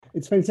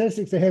It's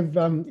fantastic to have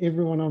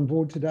everyone on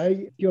board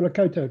today. Kia ora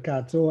koutou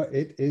katoa.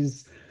 It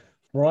is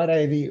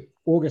Friday, the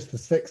August the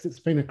 6th.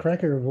 It's been a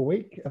cracker of a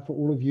week for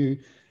all of you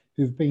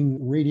who've been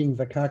reading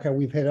the kaka.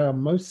 We've had our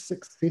most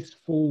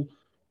successful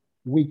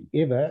week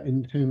ever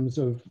in terms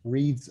of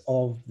reads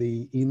of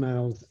the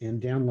emails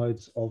and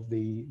downloads of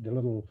the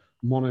little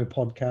mono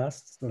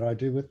podcasts that I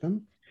do with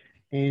them.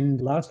 And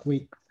last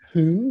week,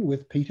 Hoon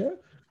with Peter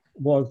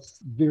was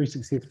very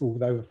successful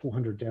with over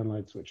 400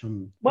 downloads, which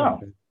I'm Wow.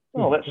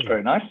 Oh, that's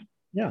very nice.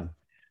 Yeah.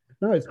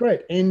 No, it's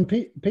great. And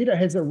Peter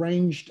has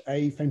arranged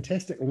a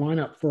fantastic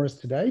lineup for us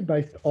today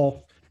based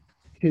off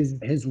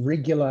his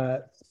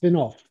regular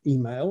spin-off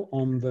email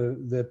on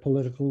the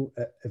political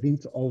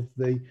events of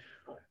the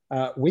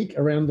week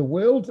around the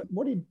world.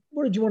 What did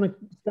you want to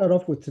start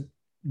off with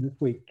this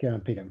week,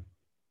 Peter?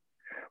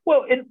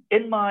 Well,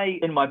 in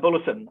my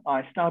bulletin,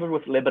 I started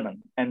with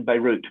Lebanon and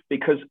Beirut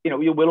because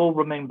you will all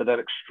remember that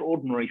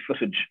extraordinary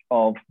footage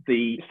of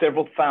the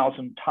several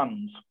thousand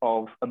tons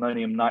of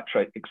ammonium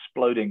nitrate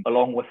exploding,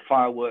 along with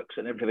fireworks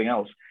and everything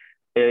else,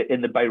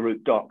 in the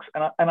Beirut docks.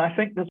 And I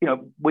think that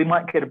we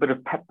might get a bit of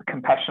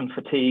compassion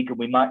fatigue, and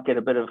we might get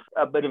a bit of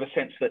a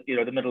sense that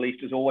the Middle East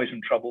is always in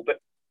trouble, but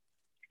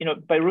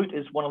Beirut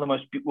is one of the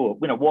most,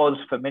 was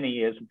for many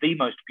years the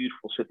most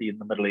beautiful city in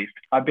the Middle East.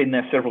 I've been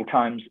there several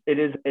times. It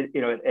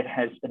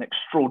has an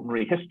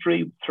extraordinary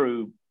history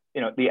through,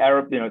 the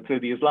Arab,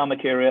 through the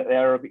Islamic era, the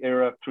Arab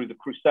era, through the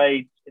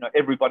Crusades.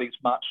 Everybody's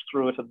marched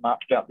through it and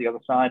marched out the other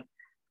side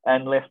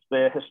and left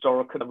their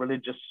historical and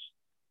religious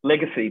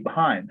legacy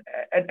behind.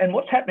 And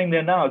what's happening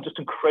there now is just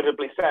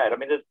incredibly sad. I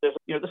mean,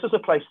 this is a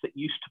place that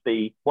used to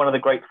be one of the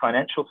great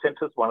financial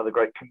centers, one of the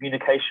great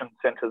communication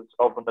centers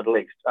of the Middle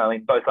East. I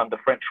mean, both under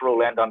French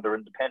rule and under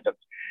independence.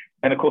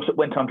 And of course, it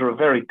went under a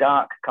very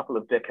dark couple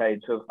of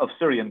decades of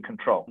Syrian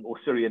control or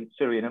Syrian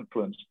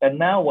influence. And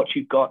now what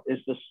you've got is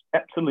this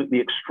absolutely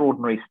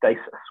extraordinary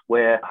stasis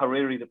where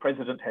Hariri, the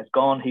president, has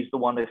gone. He's the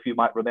one, if you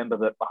might remember,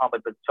 that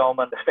Mohammed bin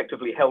Salman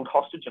effectively held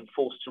hostage and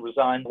forced to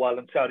resign while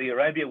in Saudi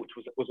Arabia, which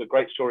was a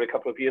great story a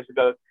couple of years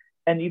ago.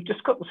 And you've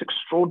just got this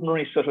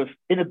extraordinary sort of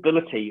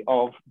inability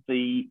of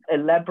the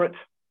elaborate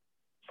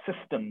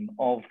system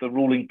of the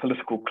ruling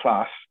political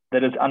class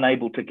that is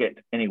unable to get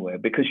anywhere,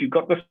 because you've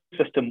got this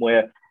system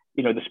where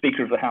the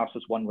Speaker of the House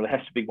has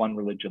to be one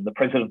religion. The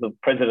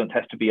president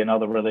has to be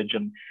another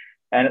religion.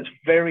 And it's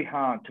very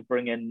hard to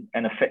bring in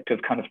an effective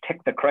kind of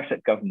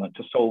technocratic government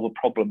to solve a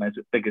problem as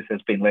big as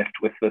has been left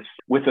with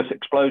this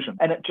explosion.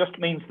 And it just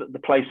means that the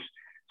place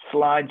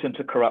slides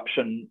into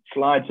corruption,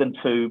 slides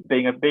into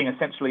being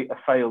essentially a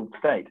failed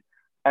state.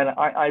 And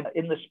I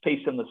in this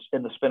piece, in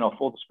the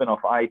spin-off,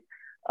 I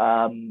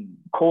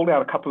called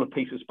out a couple of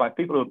pieces by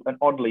people who, and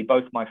oddly,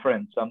 both my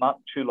friends. So Mark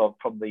Chulov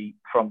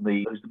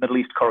who's the Middle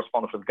East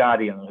correspondent of The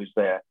Guardian, who's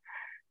there.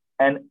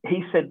 And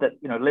he said that,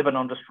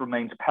 Lebanon just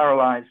remains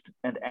paralyzed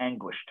and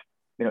anguished.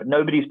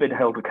 Nobody's been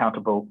held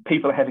accountable.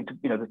 People are having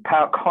to,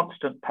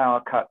 constant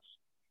power cuts.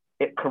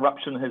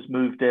 Corruption has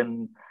moved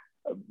in.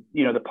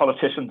 The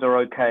politicians are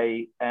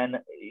okay. And,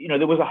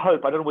 there was a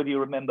hope. I don't know whether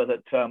you remember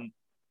that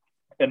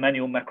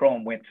Emmanuel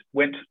Macron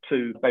went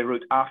to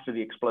Beirut after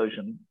the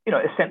explosion,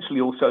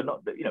 essentially also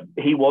not,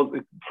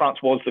 France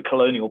was the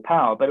colonial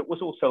power, but it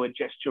was also a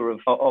gesture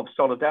of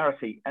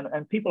solidarity.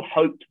 And people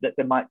hoped that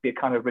there might be a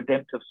kind of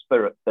redemptive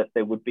spirit, that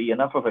there would be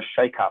enough of a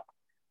shake-up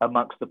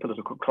amongst the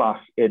political class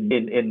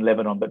in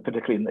Lebanon, but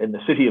particularly in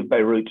the city of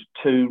Beirut,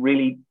 to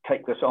really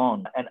take this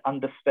on and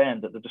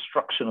understand that the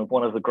destruction of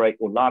one of the great,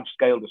 or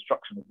large-scale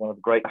destruction of one of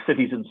the great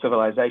cities in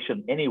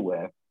civilization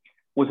anywhere,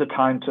 was a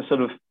time to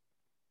sort of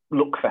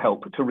look for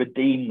help, to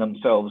redeem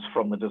themselves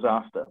from the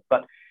disaster.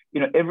 But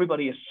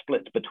everybody is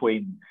split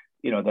between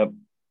the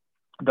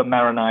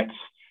Maronites,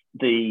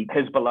 the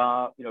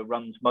Hezbollah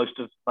runs most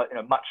of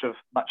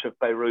much of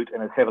Beirut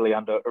and is heavily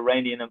under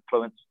Iranian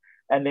influence,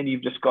 and then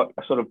you've just got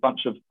a sort of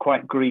bunch of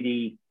quite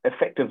greedy,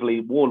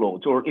 effectively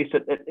warlords, or at least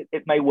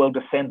it may well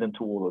descend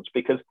into warlords,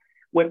 because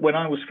when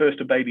I was first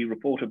a baby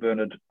reporter,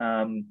 Bernard,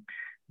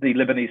 the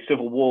Lebanese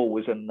civil war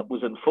was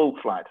in full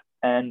flight.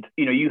 And,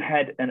 you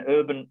had an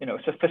urban,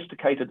 a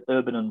sophisticated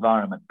urban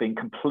environment being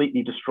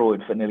completely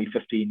destroyed for nearly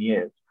 15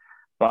 years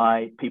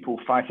by people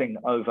fighting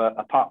over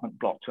apartment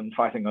blocks and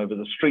fighting over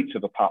the streets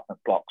of apartment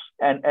blocks.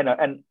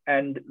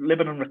 And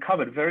Lebanon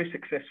recovered very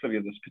successfully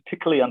of this,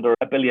 particularly under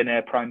a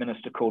billionaire prime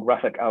minister called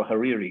Rafik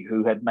al-Hariri,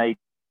 who had made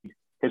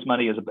his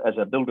money as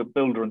a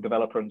builder and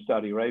developer in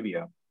Saudi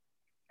Arabia.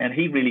 And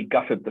he really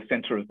gutted the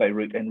center of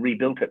Beirut and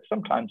rebuilt it,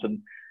 sometimes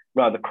in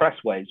rather crass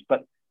ways.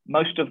 But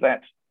most of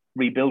that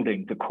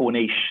rebuilding, the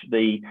Corniche,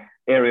 the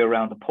area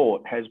around the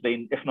port, has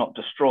been, if not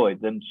destroyed,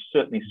 then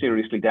certainly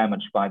seriously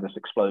damaged by this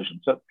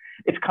explosion. So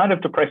it's kind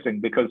of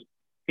depressing, because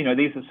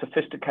these are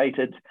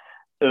sophisticated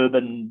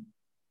urban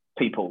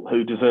people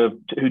who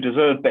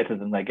deserve better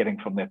than they're getting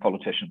from their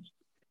politicians.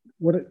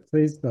 What it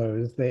says, though,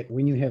 is that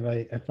when you have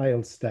a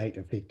failed state,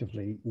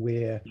 effectively,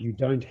 where you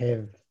don't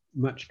have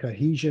much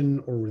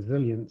cohesion or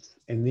resilience,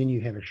 and then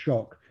you have a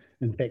shock,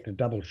 in fact, a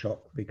double shock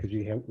because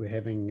we're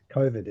having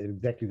COVID at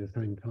exactly the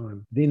same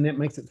time, then that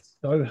makes it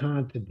so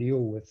hard to deal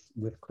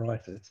with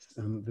crisis.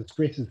 The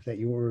stresses that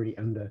you're already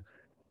under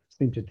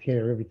seem to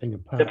tear everything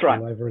apart. That's right.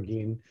 All over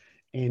again.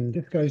 And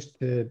this goes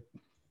to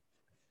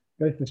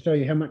show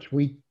you how much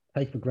we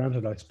take for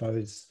granted, I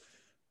suppose.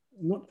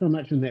 Not so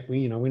much in that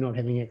we're not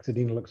having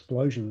accidental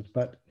explosions,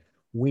 but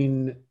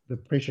when the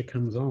pressure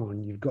comes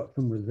on, you've got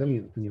some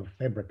resilience in your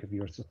fabric of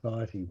your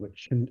society,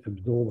 which can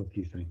absorb a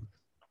few things.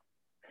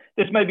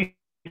 There's maybe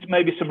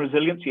some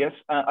resilience, yes.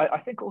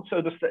 I think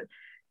also this,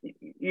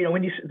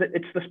 when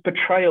it's this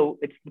betrayal.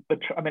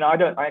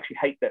 I actually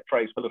hate that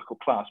phrase, political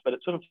class, but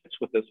it sort of fits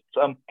with this.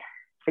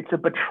 It's a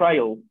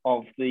betrayal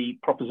of the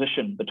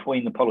proposition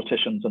between the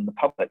politicians and the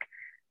public.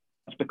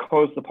 It's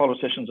because the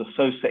politicians are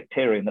so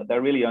sectarian that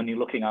they're really only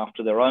looking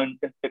after their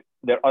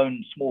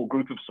own small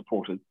group of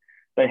supporters.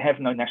 They have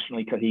no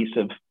nationally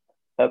cohesive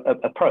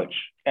approach.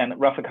 And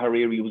Rafik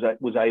Hariri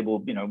was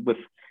able, with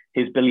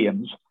his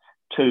billions,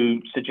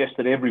 to suggest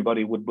that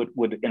everybody would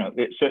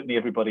certainly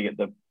everybody at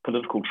the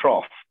political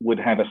trough would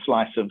have a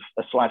slice of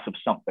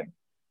something,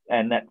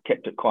 and that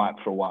kept it quiet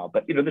for a while.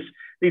 But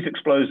these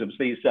explosives,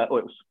 it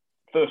was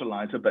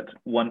fertilizer, but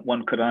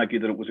one could argue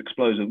that it was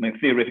explosive. I mean,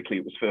 theoretically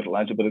it was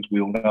fertilizer, but as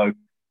we all know,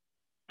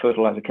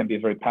 fertilizer can be a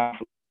very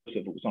powerful.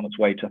 It was on its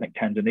way to, I think,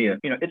 Tanzania.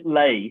 It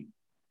lay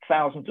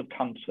thousands of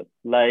tons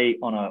lay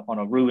on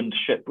a ruined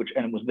ship,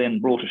 and was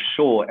then brought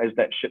ashore as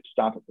that ship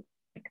started to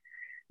sink.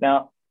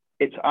 Now,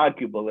 it's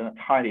arguable, and it's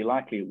highly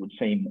likely, it would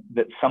seem,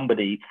 that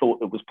somebody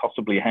thought it was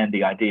possibly a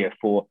handy idea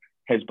for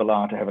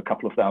Hezbollah to have a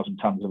couple of thousand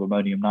tons of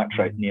ammonium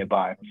nitrate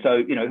nearby.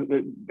 So,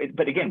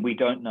 but again, we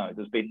don't know.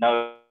 There's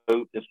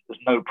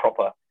no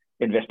proper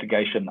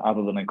investigation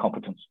other than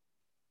incompetence.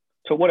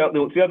 So what else?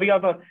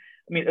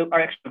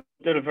 I actually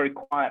did a very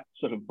quiet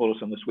sort of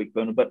bulletin this week,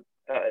 Bernard, but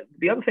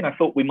the other thing I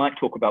thought we might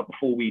talk about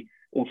before we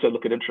also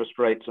look at interest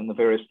rates and the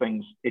various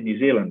things in New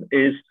Zealand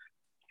is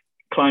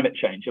climate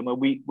change. I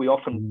mean, we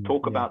often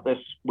talk about this.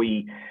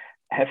 We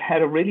have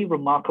had a really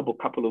remarkable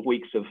couple of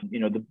weeks of,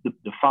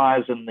 the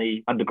fires in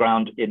the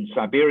underground in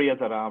Siberia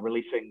that are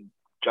releasing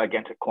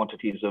gigantic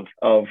quantities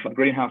of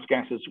greenhouse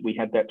gases. We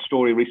had that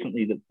story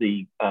recently that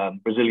the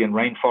Brazilian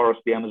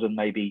rainforest, the Amazon,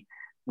 may be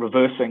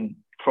reversing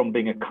from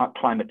being a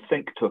climate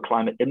sink to a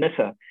climate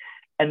emitter.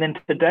 And then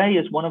today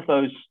is one of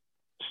those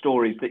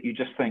stories that you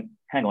just think,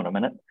 hang on a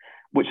minute,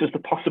 which is the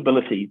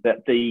possibility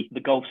that the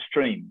Gulf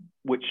Stream,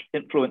 which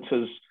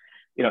influences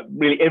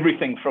really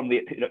everything from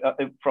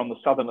the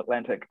southern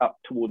Atlantic up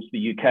towards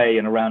the UK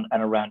and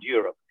around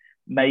Europe,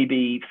 may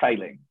be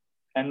failing.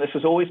 And this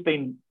has always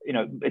been,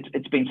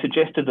 it's been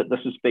suggested that this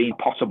has been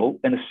possible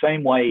in the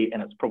same way,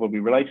 and it's probably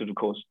related, of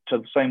course, to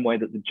the same way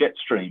that the jet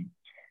stream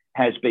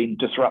has been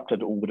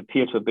disrupted, or would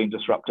appear to have been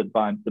disrupted,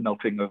 by the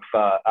melting of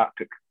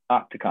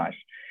Arctic ice.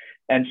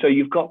 And so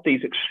you've got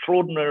these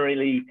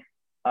extraordinarily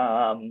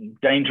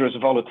dangerous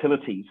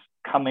volatilities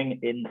coming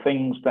in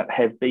things that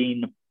have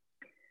been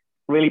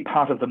really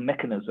part of the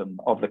mechanism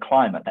of the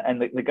climate.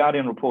 And the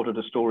Guardian reported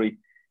a story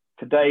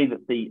today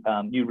that the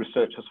new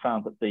research has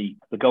found that the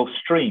Gulf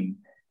Stream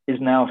is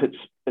now,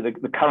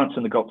 the currents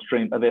in the Gulf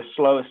Stream are their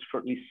slowest for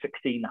at least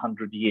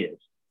 1,600 years.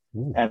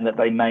 Ooh. And that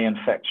they may in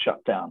fact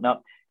shut down.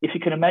 Now, if you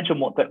can imagine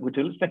what that would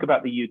do, let's think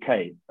about the UK.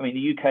 I mean,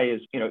 the UK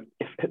is,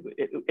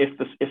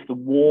 if the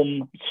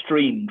warm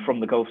stream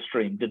from the Gulf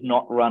Stream did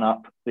not run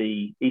up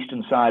the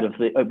eastern side of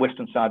the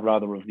western side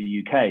rather of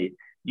the UK,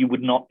 you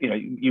would not,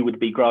 you would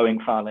be growing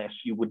far less.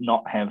 You would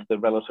not have the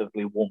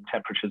relatively warm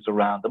temperatures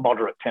around, the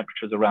moderate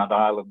temperatures around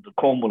Ireland,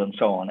 Cornwall, and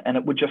so on. And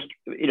it would just,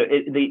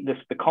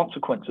 the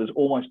consequences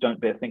almost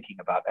don't bear thinking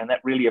about. And that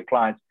really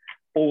applies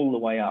all the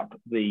way up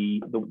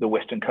the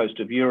western coast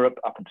of Europe,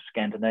 up into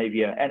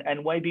Scandinavia,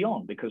 and way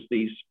beyond, because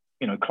these,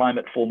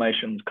 climate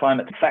formations,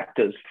 climate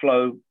factors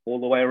flow all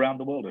the way around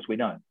the world, as we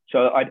know.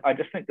 So I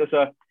just think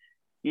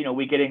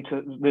we're getting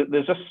to,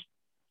 there's just,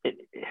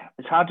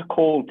 it's hard to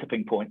call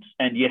tipping points.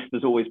 And yes,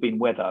 there's always been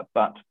weather,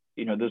 but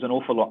there's an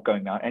awful lot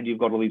going on, and you've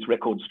got all these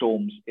record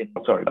storms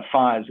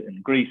fires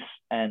in Greece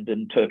and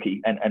in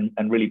Turkey,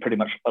 and really pretty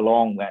much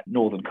along that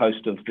northern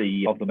coast of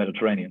the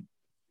Mediterranean.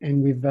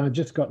 And we've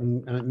just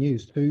gotten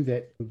news too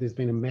that there's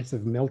been a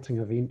massive melting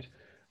event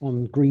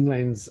on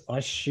Greenland's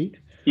ice sheet.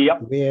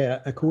 Yep.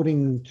 Where,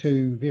 according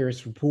to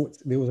various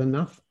reports, there was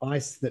enough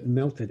ice that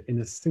melted in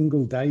a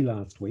single day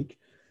last week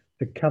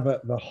to cover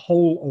the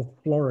whole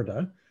of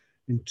Florida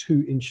in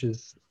 2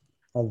 inches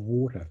of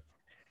water.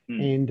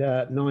 And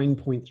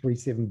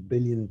 9.37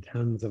 billion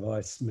tons of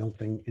ice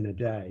melting in a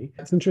day.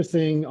 It's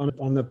interesting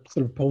on the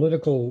sort of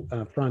political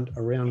front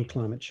around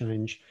climate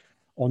change.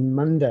 On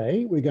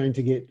Monday, we're going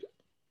to get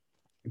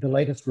the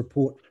latest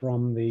report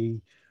from the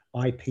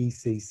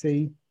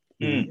IPCC,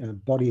 the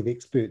body of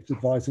experts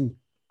advising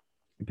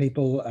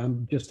people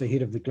just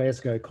ahead of the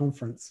Glasgow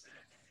conference.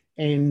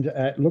 And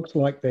it looks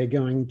like they're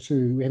going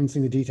to, we haven't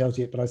seen the details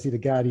yet, but I see the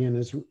Guardian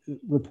is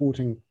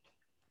reporting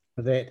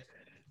that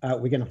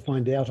we're going to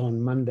find out on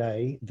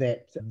Monday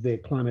that the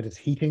climate is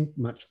heating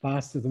much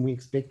faster than we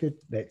expected.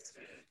 That's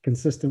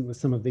consistent with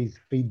some of these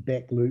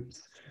feedback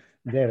loops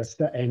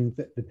and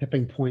the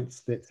tipping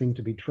points that seem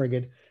to be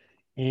triggered,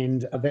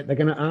 and that they're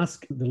going to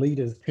ask the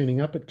leaders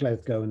turning up at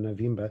Glasgow in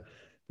November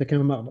to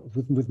come up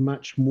with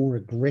much more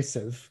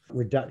aggressive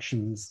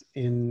reductions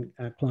in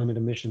climate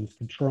emissions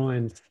to try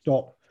and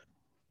stop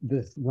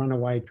this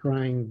runaway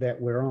train that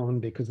we're on,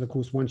 because of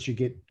course once you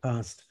get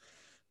past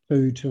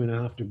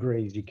 2.5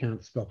 degrees you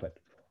can't stop it.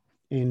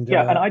 And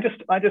and I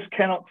just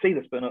cannot see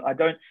this, Bernard. I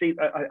don't see.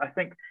 I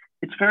think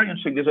it's very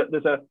interesting.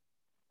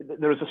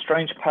 There is a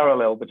strange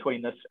parallel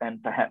between this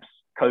and perhaps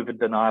COVID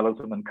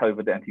denialism and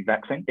COVID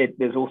anti-vaxxing.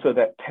 There's also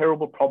that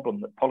terrible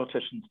problem that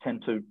politicians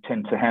tend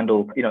to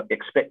handle,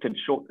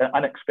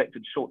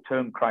 unexpected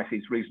short-term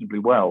crises reasonably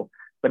well,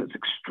 but it's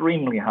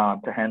extremely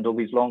hard to handle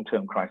these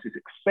long-term crises,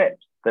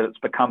 except that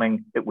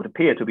it would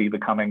appear to be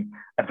becoming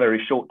a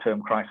very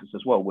short-term crisis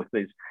as well, with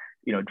this,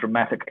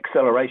 dramatic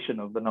acceleration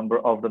of the number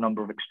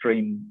of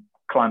extreme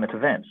climate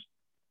events.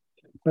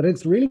 But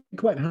it's really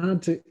quite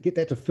hard to get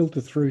that to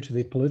filter through to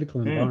the political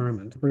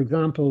environment. For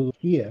example,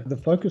 here, the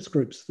focus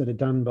groups that are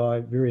done by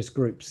various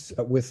groups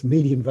with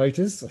median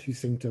voters, who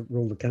seem to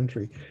rule the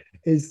country,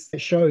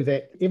 show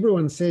that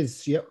everyone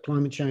says, yep,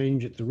 climate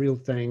change, it's a real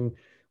thing,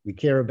 we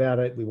care about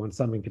it, we want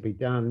something to be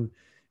done.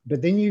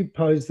 But then you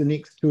pose the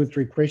next 2 or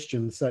 3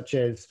 questions, such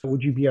as,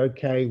 would you be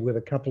okay with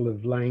a couple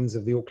of lanes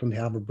of the Auckland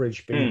Harbour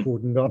Bridge being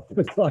cordoned off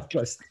for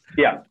cyclists?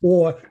 Yeah.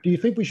 Or do you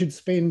think we should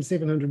spend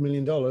 $700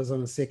 million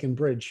on a second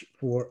bridge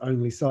for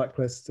only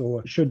cyclists?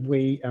 Or should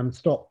we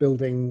stop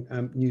building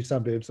new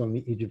suburbs on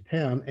the edge of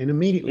town? And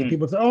immediately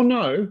people say, oh,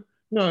 no,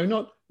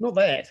 not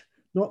that.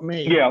 Not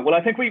me. Yeah, well,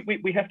 I think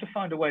we have to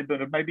find a way,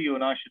 Bernard. Maybe you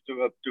and I should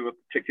do a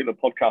particular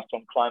podcast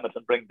on climate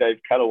and bring Dave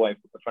Calloway,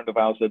 a friend of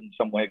ours, in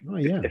some way. Oh,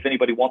 yeah. If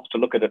anybody wants to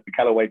look at it, the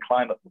Calloway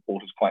Climate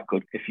Report is quite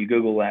good if you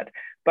Google that.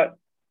 But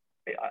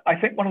I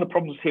think one of the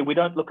problems here, we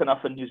don't look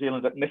enough in New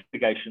Zealand at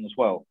mitigation as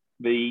well.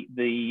 The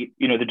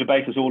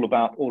debate is all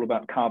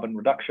about carbon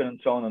reduction and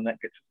so on, and that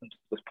gets into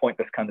this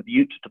pointless kind of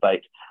Ute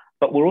debate.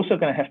 But we're also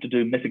going to have to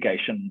do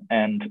mitigation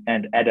and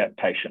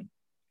adaptation.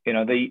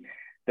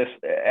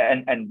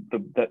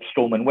 That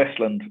storm in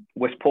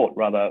Westport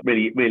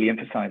really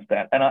emphasized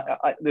that. And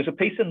there's a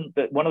piece in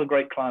that one of the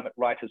great climate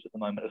writers at the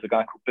moment is a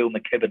guy called Bill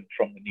McKibben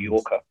from the New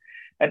Yorker.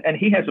 And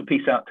he has a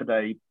piece out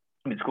today.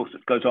 I mean, of course,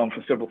 it goes on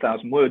for several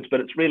thousand words,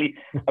 but it's really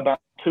about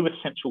 2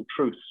 essential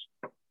truths.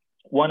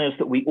 One is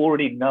that we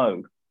already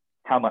know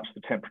how much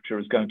the temperature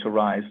is going to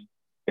rise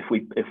if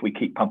we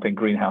keep pumping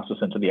greenhouses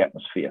into the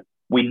atmosphere.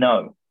 We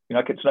know.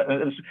 It's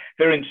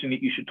very interesting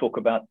that you should talk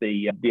about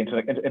the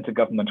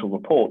intergovernmental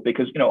report,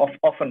 because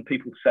often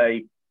people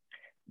say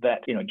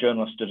that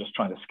journalists are just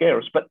trying to scare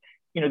us, but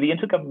the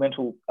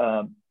Intergovernmental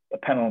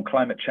Panel on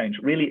Climate Change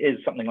really is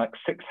something like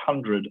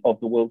 600 of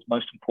the world's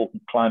most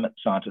important climate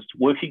scientists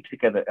working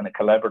together in a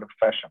collaborative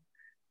fashion,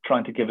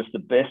 trying to give us the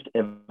best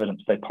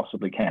evidence they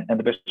possibly can and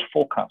the best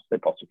forecasts they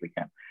possibly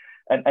can.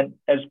 And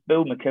as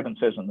Bill McKibben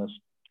says in this,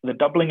 the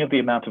doubling of the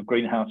amount of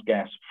greenhouse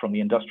gas from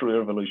the Industrial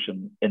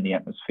Revolution in the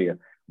atmosphere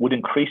would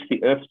increase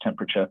the Earth's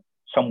temperature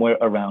somewhere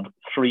around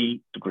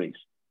 3 degrees.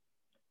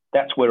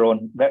 That's where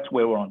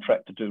we're on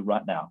track to do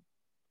right now.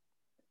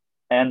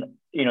 And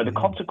the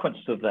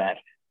consequences of that,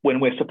 when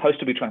we're supposed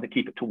to be trying to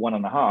keep it to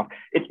 1.5,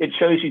 it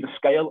shows you the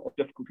scale of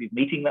difficulty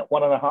meeting that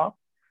 1.5,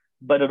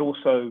 but it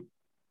also,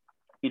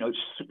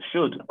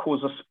 should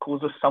cause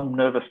us some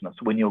nervousness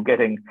when you're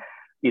getting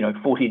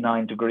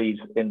 49 degrees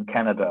in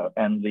Canada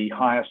and the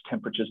highest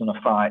temperatures in a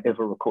bushfire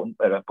ever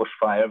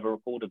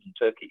recorded in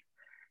Turkey.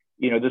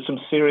 There's some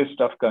serious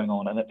stuff going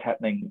on, and it's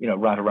happening,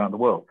 right around the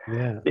world.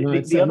 Yeah.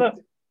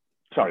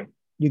 Sorry.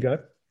 You go.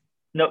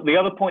 No, the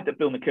other point that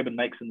Bill McKibben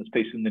makes in this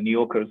piece in the New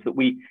Yorker is that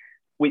we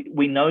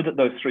know that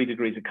those 3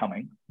 degrees are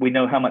coming. We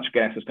know how much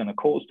gas is going to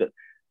cause it,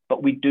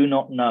 but we do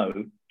not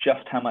know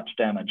just how much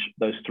damage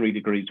those 3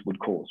 degrees would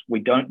cause. We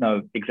don't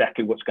know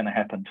exactly what's going to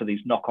happen to these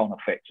knock-on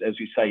effects, as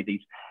you say,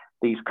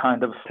 these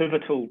kind of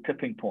pivotal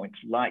tipping points,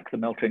 like the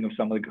melting of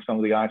some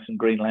of the ice in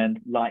Greenland,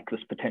 like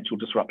this potential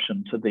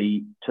disruption to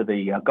the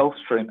Gulf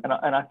Stream. And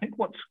I think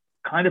what's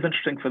kind of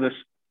interesting for this,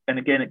 and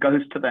again, it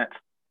goes to that,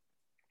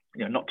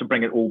 not to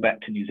bring it all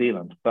back to New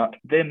Zealand, but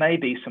there may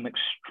be some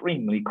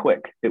extremely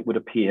quick, it would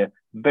appear,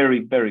 very,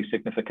 very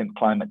significant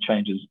climate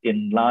changes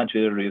in large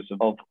areas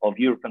of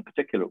Europe in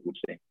particular, it would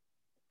seem.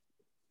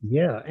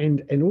 Yeah,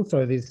 and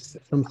also there's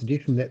some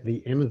suggestion that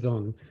the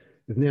Amazon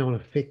is now an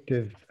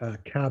effective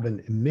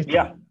carbon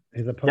emitter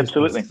as opposed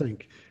to a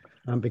sink,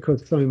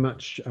 because so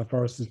much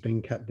forest is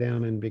being cut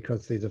down and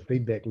because there's a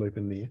feedback loop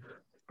in there.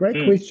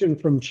 Great question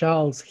from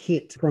Charles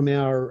Hett from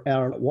our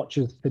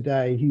watchers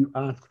today, who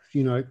asks,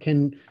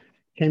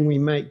 can we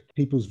make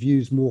people's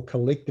views more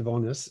collective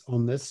on this?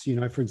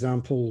 For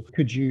example,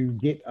 could you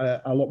get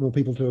a lot more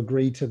people to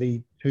agree to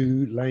the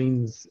 2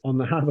 lanes on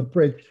the Harbour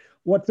Bridge?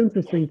 What's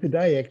interesting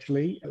today,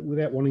 actually,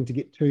 without wanting to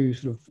get too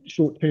sort of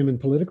short-term and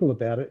political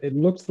about it, it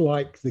looks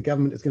like the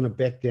government is going to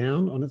back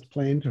down on its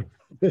plan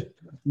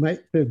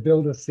to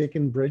build a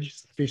second bridge,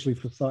 especially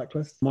for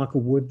cyclists.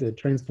 Michael Wood, the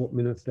Transport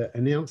Minister,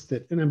 announced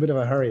it in a bit of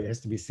a hurry, it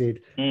has to be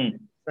said, at the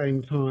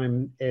same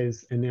time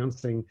as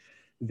announcing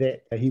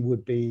that he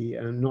would be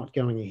not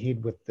going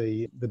ahead with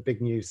the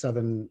big new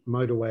Southern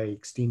Motorway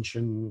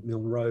extension,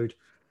 Mill Road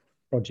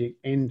project.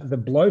 And the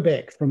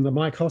blowback from the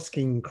Mike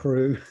Hosking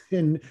crew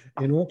in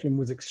Auckland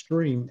was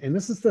extreme. And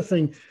this is the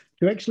thing,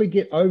 to actually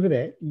get over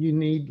that, you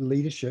need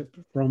leadership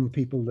from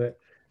people that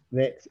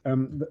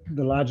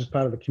the largest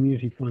part of the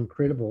community find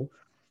credible.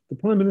 The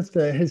Prime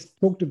Minister has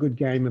talked a good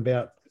game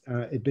about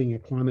it being a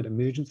climate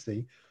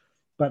emergency,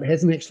 but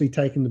hasn't actually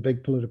taken the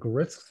big political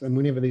risks. And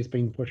whenever there's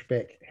been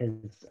pushback, has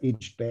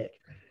edged back.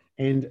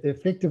 And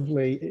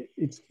effectively,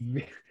 it's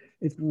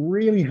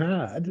really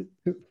hard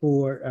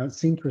for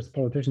centrist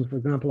politicians. For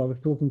example, I was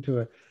talking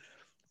to a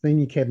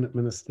senior cabinet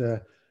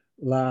minister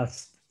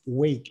last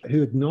week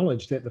who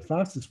acknowledged that the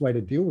fastest way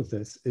to deal with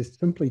this is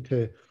simply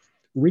to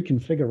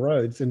reconfigure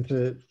roads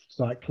into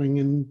cycling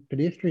and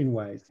pedestrian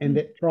ways. And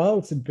that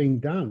trials had been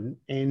done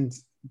and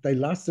they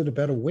lasted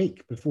about a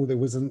week before there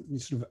was a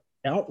sort of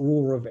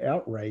outroar of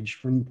outrage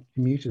from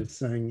commuters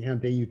saying, how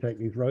dare you take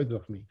these roads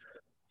off me?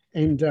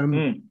 And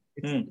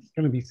it's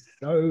going to be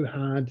so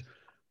hard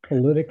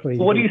politically.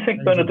 What do you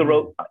think, Bernard, the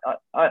role?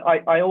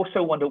 I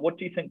also wonder, what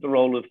do you think the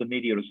role of the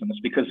media is in this?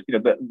 Because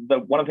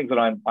one of the things that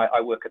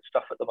I work at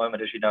Stuff at the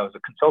moment, as you know, as a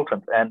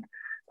consultant, and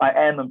I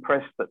am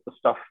impressed that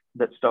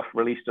Stuff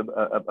released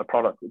a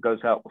product that goes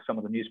out with some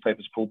of the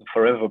newspapers called the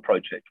Forever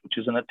Project, which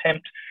is an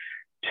attempt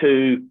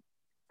to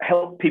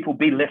help people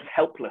be less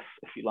helpless,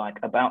 if you like,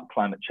 about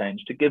climate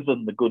change, to give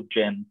them the good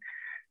gem,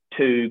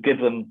 to give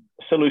them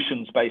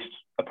solutions-based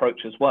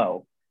approach as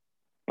well.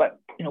 But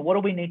what do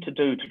we need to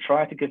do to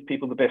try to give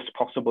people the best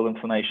possible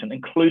information,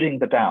 including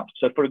the doubt?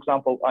 So, for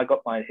example, I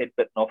got my head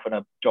bitten off in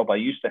a job I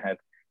used to have,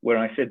 where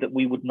I said that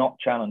we would not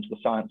challenge the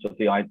science of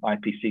the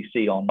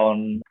IPCC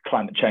on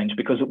climate change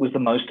because it was the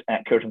most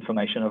accurate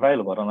information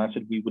available. And I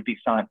said we would be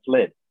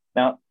science-led.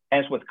 Now,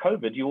 as with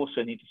COVID, you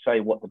also need to say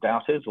what the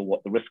doubt is, or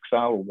what the risks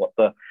are, or what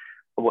the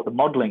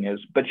modeling is.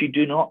 But you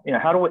do not.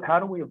 How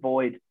do we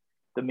avoid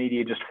the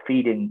media just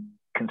feeding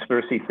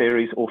conspiracy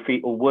theories, or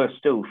worse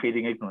still,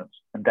 feeding ignorance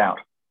and doubt?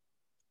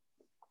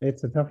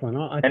 It's a tough one.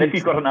 And if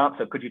you've got an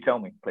answer, could you tell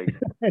me, please?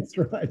 That's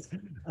right.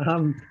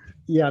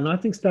 Yeah, and I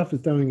think Stuff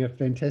is doing a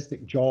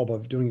fantastic job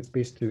of doing its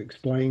best to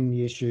explain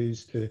the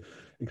issues, to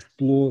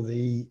explore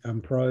the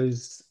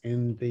pros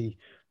and the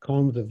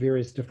cons of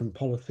various different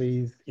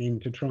policies,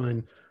 and to try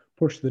and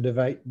push the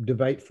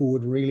debate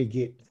forward, really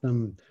get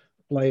some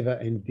flavour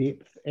and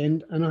depth.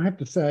 And I have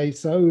to say,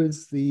 so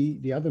is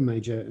the other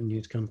major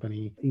news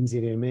company,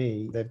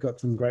 NZME. They've got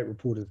some great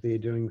reporters there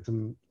doing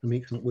some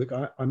excellent work.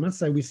 I must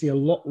say we see a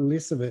lot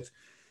less of it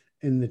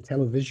in the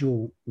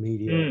televisual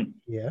media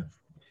here.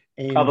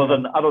 And, other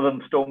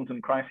than storms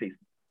and crises.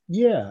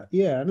 Yeah,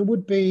 and it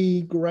would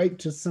be great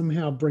to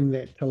somehow bring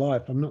that to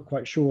life. I'm not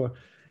quite sure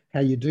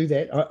how you do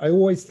that. I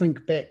always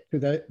think back to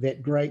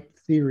that great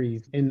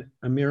series in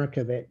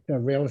America, that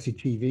reality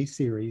TV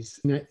series,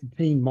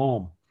 Teen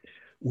Mom,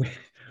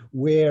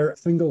 where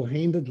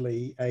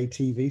single-handedly a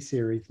TV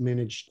series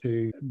managed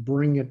to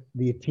bring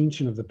the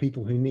attention of the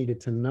people who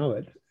needed to know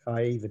it,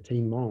 i.e. the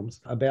teen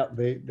moms, about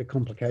the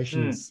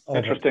complications of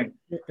interesting.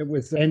 It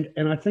was, and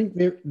I think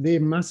there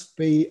must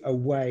be a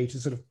way to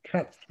sort of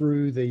cut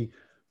through the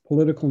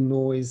political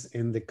noise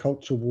and the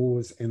culture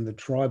wars and the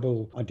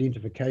tribal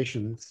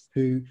identifications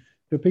to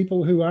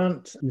people who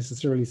aren't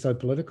necessarily so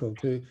political,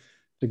 to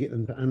get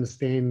them to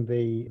understand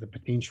the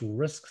potential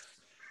risks.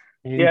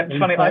 It's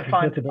funny. I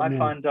find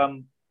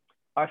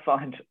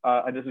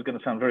this is going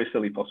to sound very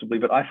silly possibly,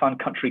 but I find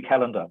Country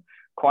Calendar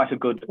quite a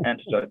good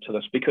antidote to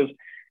this, because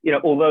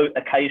although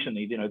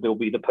occasionally there'll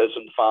be the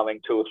person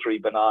farming 2 or 3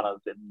 bananas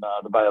in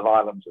the Bay of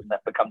Islands, and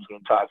that becomes an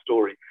entire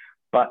story,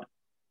 but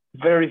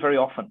very, very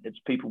often it's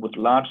people with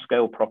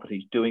large-scale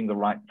properties doing the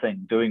right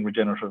thing, doing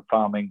regenerative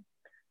farming,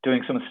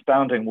 doing some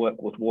astounding work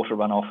with water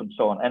runoff and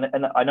so on.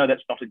 And I know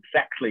that's not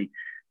exactly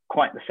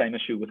quite the same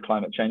issue with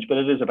climate change, but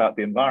it is about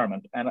the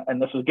environment.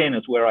 And this again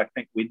is where I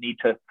think we need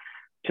to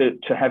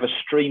have a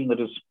stream that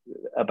is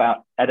about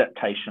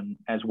adaptation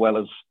as well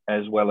as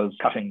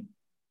cutting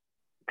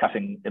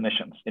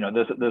emissions.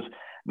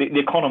 The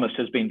Economist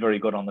has been very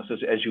good on this,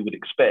 as you would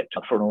expect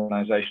for an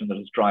organization that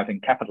is driving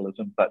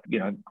capitalism. But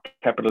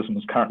capitalism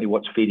is currently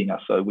what's feeding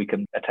us, so we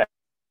can attack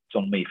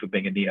on me for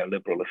being a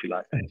neoliberal, if you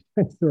like.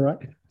 That's all right.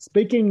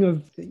 Speaking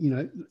of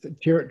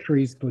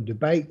territories for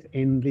debate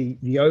and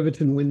the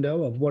Overton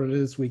window of what it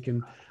is we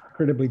can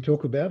credibly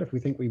talk about if we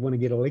think we want to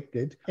get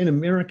elected in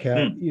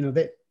America,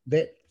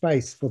 that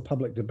space for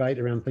public debate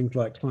around things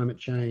like climate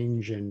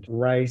change and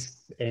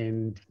race,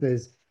 and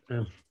there's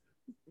not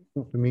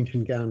to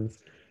mention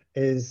guns,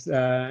 is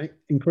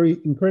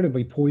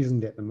incredibly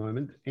poisoned at the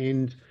moment.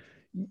 And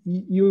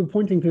you were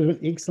pointing to an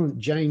excellent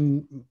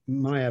Jane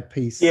Meyer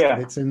piece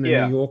that's in the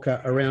New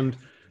Yorker around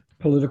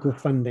political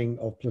funding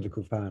of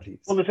political parties.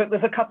 Well,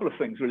 there's a couple of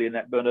things really in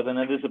that, Bernard, and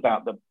it is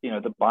about the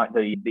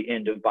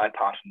end of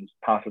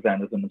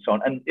bipartisanism and so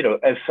on. And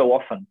as so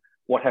often,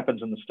 what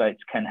happens in the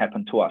States can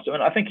happen to us. I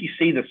mean, I think you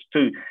see this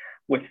too.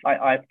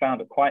 I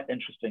found it quite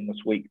interesting this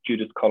week,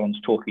 Judith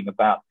Collins talking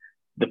about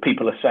the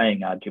people are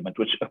saying argument,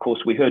 which, of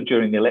course, we heard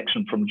during the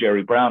election from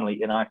Jerry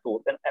Brownlee, and I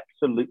thought an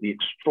absolutely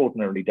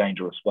extraordinarily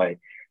dangerous way,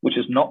 which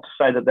is not to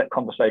say that that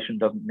conversation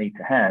doesn't need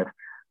to have,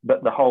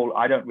 but the whole,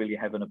 I don't really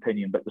have an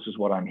opinion, but this is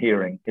what I'm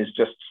hearing, is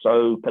just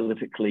so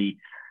politically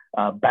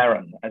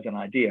barren as an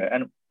idea.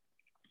 And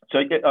so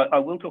I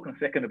will talk in a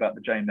second about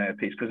the Jane Mayer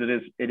piece, because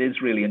it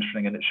is really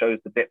interesting and it shows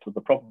the depth of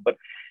the problem. But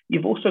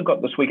you've also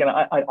got this week, and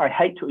I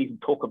hate to even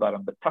talk about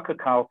him, but Tucker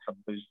Carlson,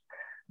 who's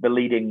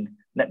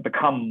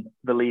become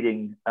the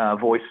leading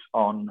voice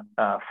on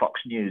Fox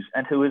News,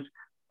 and who is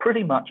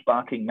pretty much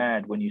barking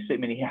mad when you see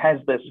him. I mean,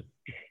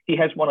 he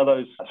has one of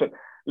those. So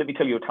let me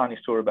tell you a tiny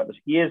story about this.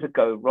 Years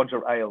ago,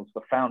 Roger Ailes,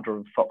 the founder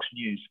of Fox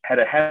News, had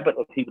a habit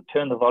of he would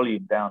turn the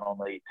volume down on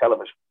the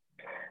television.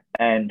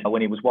 And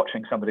when he was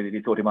watching somebody that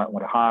he thought he might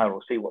want to hire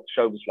or see what the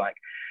show was like,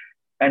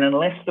 and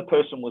unless the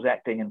person was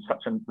acting in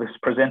this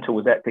presenter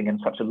was acting in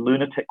such a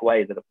lunatic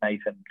way that it made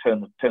him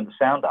turn the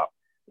sound up,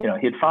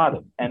 he'd fire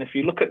them. And if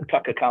you look at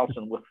Tucker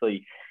Carlson with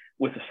the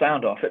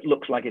sound off, it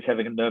looks like he's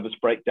having a nervous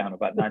breakdown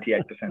about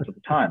 98% of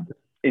the time.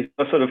 It's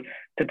a sort of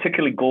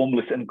particularly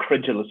gormless,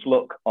 incredulous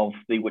look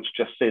which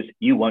just says,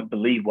 you won't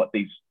believe what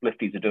these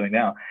lefties are doing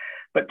now.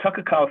 But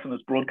Tucker Carlson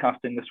is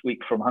broadcasting this week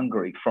from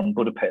Hungary, from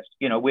Budapest,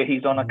 where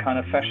he's on a kind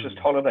of fascist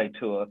holiday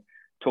tour,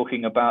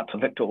 talking about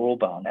Viktor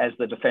Orban as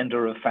the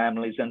defender of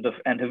families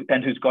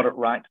and who's got it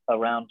right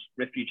around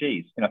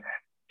refugees.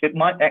 It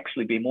might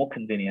actually be more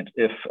convenient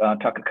if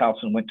Tucker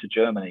Carlson went to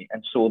Germany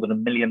and saw that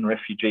 1 million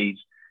refugees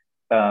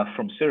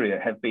from Syria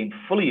have been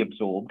fully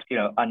absorbed,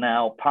 are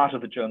now part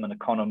of the German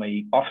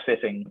economy,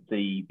 offsetting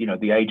the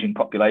aging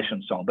population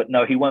and so on. But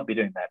no, he won't be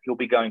doing that. He'll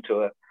be going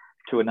to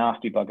a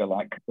nasty bugger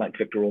like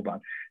Viktor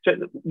Orban. So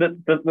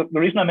the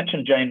reason I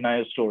mentioned Jane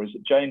Mayer's story is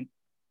that Jane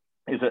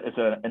is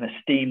an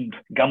esteemed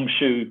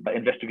gumshoe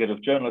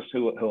investigative journalist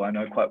who I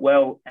know quite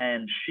well,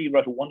 and she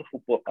wrote a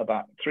wonderful book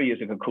about 3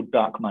 years ago called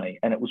Dark Money,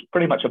 and it was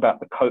pretty much about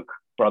the Koch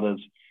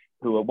brothers,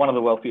 who are one of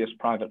the wealthiest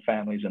private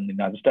families in the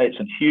United States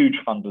and huge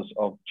funders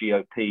of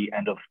GOP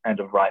and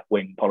of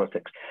right-wing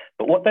politics.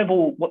 But what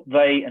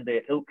they and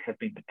their ilk have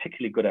been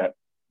particularly good at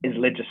is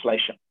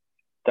legislation.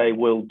 They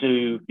will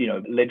do,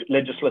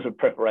 legislative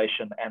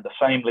preparation, and the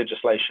same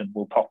legislation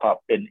will pop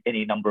up in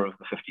any number of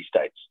the 50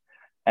 states.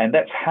 And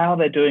that's how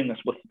they're doing this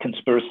with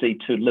conspiracy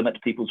to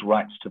limit people's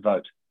rights to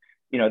vote.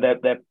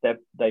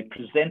 They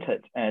present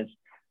it as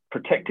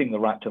protecting the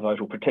right to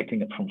vote or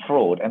protecting it from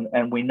fraud.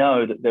 And we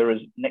know that there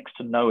is next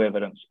to no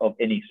evidence of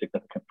any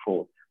significant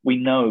fraud. We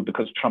know,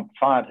 because Trump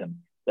fired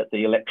him, that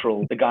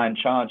the guy in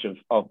charge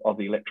of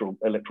the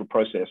electoral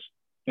process,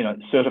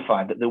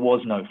 certified that there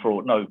was no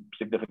fraud, no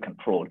significant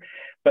fraud.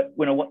 But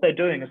what they're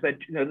doing is this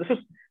is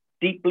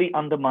deeply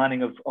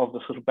undermining of the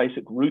sort of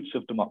basic roots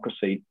of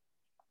democracy.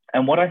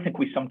 And what I think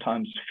we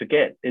sometimes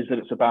forget is that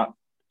it's about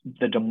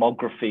the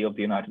demography of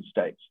the United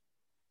States.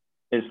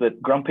 Is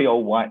that grumpy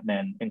old white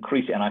men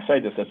increasing, and I say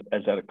this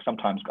as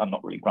sometimes I'm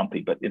not really grumpy,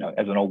 but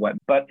as an old white,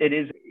 but it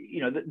is,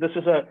 this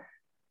is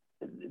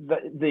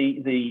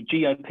the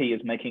GOP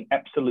is making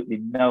absolutely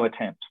no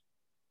attempt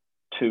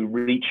to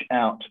reach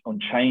out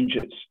and change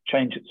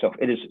itself.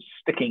 It is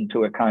sticking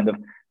to a kind of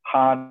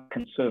hard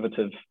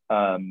conservative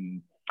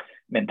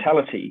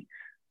mentality,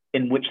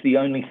 in which the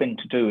only thing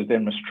to do is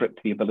then restrict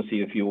the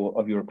ability of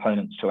your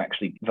opponents to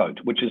actually vote,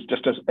 which is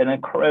just an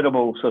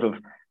incredible sort of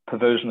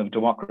perversion of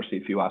democracy,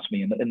 if you ask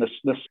me. And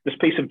this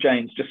piece of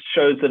Jane's just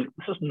shows that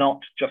this is not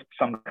just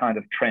some kind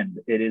of trend.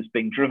 It is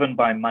being driven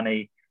by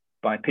money,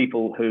 by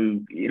people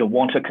who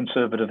want a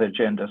conservative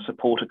agenda,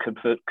 support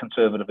a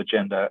conservative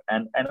agenda,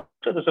 and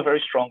so there's a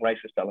very strong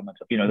racist element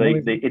of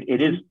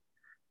it is.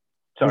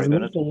 Sorry,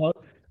 Bernard.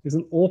 There's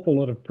an awful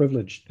lot of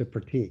privilege to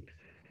protect.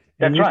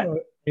 That's right.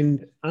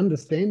 And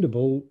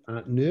understandable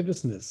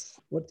nervousness.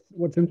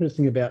 What's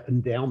interesting about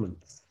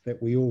endowments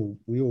that we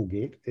all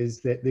get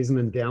is that there's an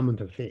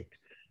endowment effect,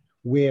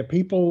 where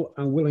people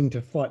are willing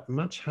to fight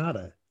much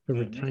harder to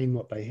retain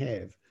what they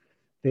have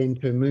than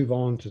to move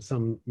on to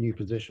some new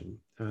position.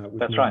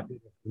 That's right.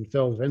 For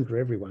themselves and for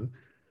everyone.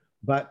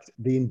 But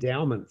the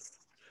endowments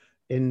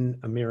in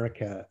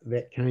America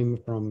that came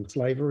from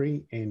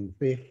slavery and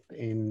theft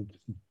and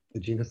the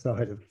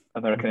genocide of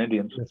American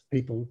Indians,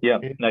 people,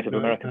 Native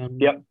Americans.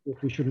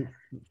 We shouldn't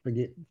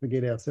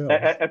forget ourselves.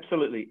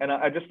 Absolutely. And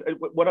I just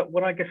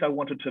what I guess I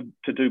wanted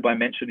to do by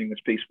mentioning this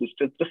piece was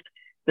to just,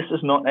 this is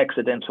not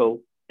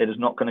accidental. It is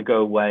not going to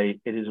go away.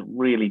 It is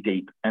really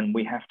deep, and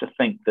we have to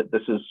think that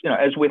this is,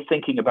 as we're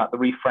thinking about the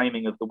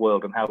reframing of the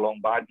world and how long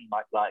Biden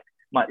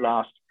might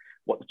last,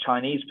 what the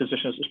Chinese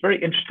position is. It's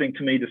very interesting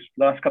to me. This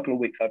last couple of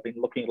weeks, I've been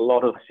looking at a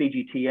lot of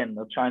CGTN,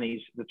 the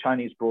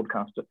Chinese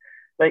broadcaster.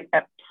 They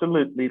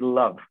absolutely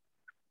love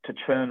to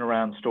churn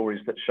around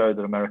stories that show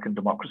that American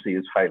democracy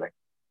is failing.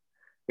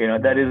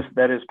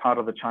 That is part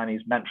of the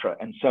Chinese mantra.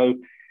 And so,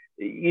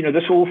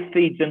 this all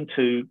feeds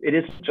into, it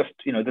isn't just,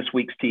 this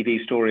week's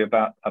TV story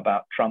about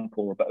Trump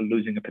or about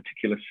losing a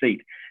particular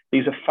seat.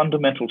 These are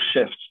fundamental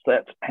shifts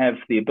that have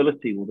the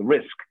ability or the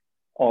risk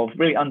of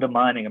really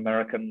undermining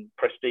American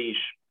prestige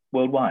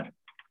worldwide.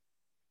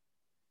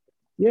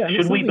 Yeah.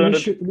 Should we,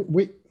 Bernard?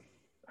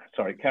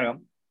 Sorry, carry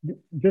on.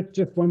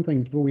 Just one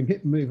thing before we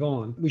move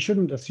on. We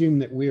shouldn't assume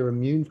that we're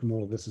immune from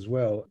all of this as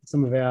well.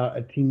 Some of our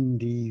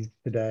attendees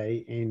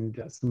today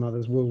and some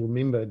others will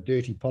remember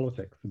Dirty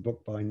Politics, the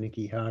book by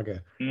Nikki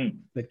Hager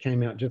that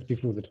came out just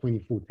before the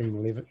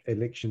 2014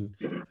 election,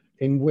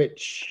 in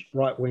which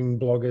right-wing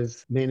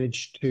bloggers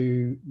managed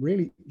to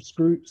really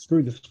screw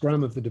the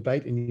scrum of the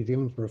debate in New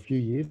Zealand for a few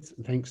years,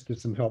 thanks to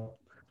some help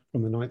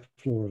from the ninth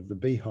floor of the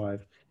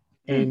Beehive.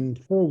 And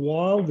for a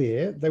while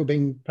there, they were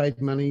being paid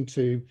money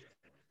to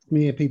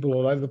smear people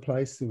all over the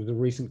place. There was a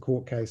recent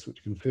court case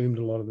which confirmed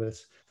a lot of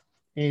this.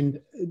 And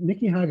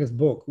Nikki Hager's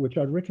book, which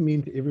I'd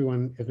recommend to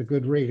everyone as a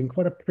good read, and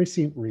quite a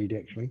prescient read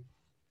actually,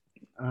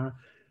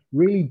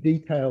 really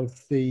details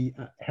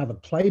how the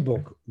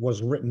playbook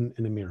was written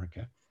in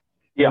America.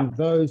 Yeah. And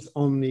those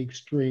on the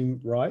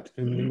extreme right,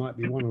 and there might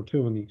be one or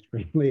two on the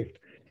extreme left,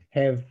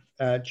 have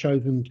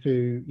chosen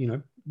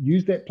to,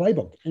 use that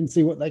playbook and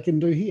see what they can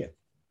do here.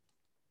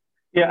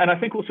 Yeah, and I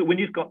think also when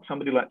you've got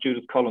somebody like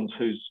Judith Collins,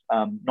 who's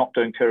not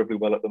doing terribly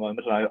well at the moment,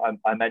 and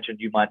I imagine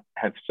you might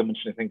have some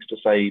interesting things to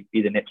say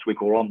either next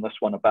week or on this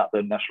one about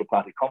the National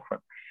Party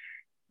conference,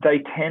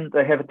 they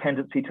have a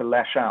tendency to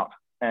lash out.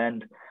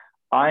 And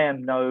I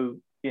am I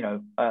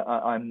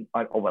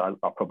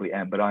probably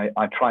am, but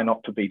I try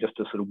not to be just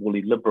a sort of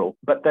woolly liberal.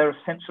 But they're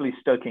essentially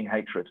stoking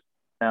hatred.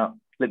 Now,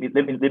 let me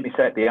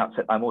say at the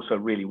outset, I'm also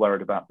really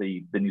worried about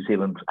the New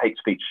Zealand hate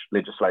speech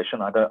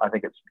legislation. I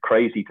think it's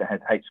crazy to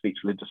have hate speech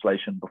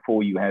legislation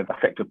before you have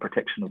effective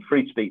protection of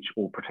free speech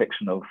or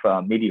protection of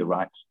media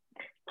rights,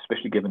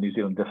 especially given New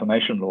Zealand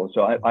defamation laws.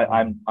 So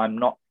I'm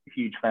not a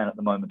huge fan at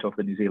the moment of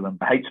the New Zealand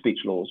hate speech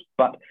laws,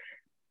 but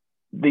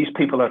these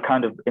people are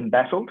kind of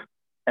embattled,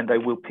 and they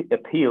will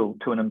appeal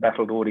to an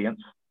embattled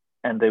audience,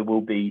 and there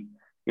will be,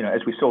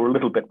 as we saw a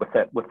little bit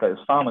with those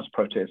farmers'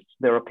 protests,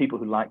 there are people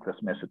who like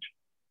this message.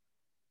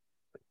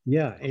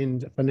 Yeah,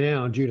 and for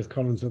now, Judith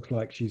Collins looks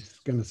like she's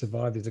going to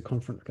survive. There's a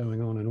conference going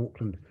on in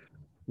Auckland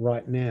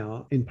right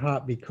now, in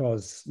part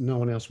because no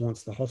one else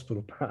wants the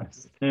hospital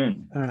pass.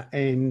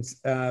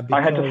 Because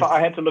I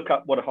had to look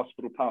up what a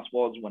hospital pass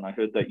was when I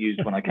heard that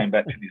used when I came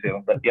back to New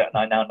Zealand. But yeah,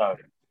 I now know.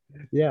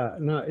 Yeah,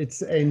 no,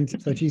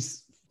 so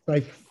she's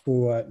safe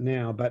for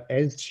now, but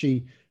as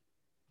she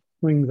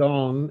swings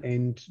on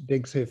and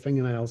digs her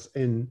fingernails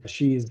in,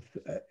 she is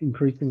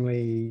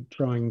increasingly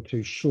trying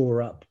to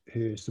shore up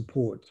her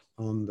support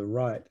on the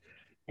right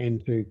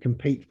and to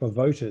compete for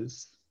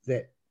voters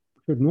that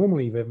could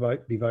normally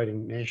be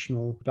voting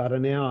national, but are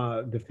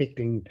now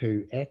defecting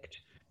to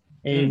ACT.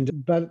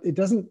 But it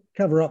doesn't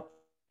cover up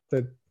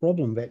the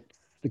problem that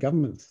the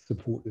government's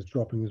support is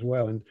dropping as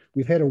well. And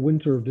we've had a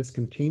winter of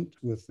discontent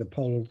with the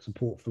poll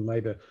support for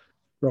Labour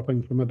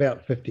dropping from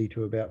about 50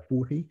 to about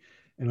 40.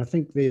 And I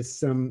think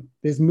there's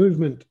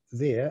movement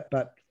there,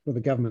 but for the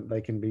government,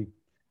 they can be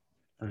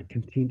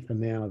content for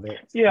now.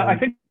 I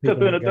think so,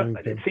 Bernard,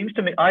 it seems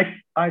to me,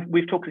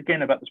 we've talked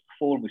again about this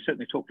before, and we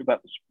certainly talked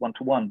about this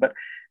one-to-one, but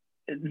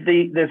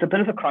there's a bit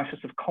of a crisis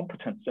of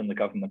competence in the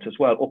government as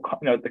well, or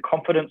the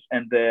confidence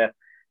and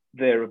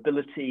their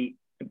ability,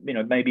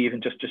 maybe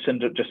even just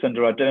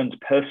Jacinda Ardern's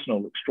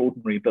personal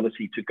extraordinary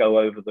ability to go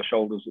over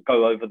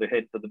the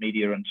heads of the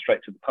media and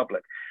straight to the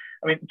public.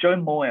 I mean, Joe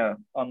Moyer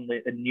on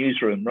the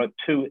Newsroom wrote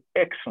two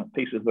excellent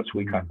pieces this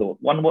week, I thought.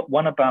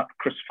 One about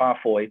Chris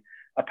Farfoy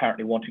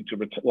apparently wanting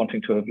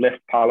to have left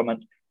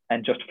Parliament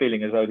and just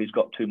feeling as though he's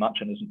got too much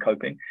and isn't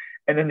coping.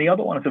 And then the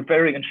other one is a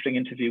very interesting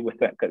interview with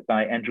that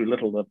guy, Andrew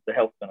Little, the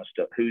health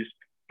minister, who's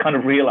kind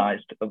of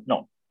realised,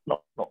 not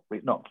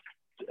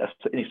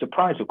any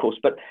surprise, of course,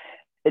 but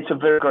it's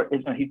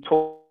he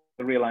talked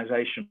the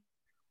realisation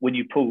when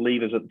you pull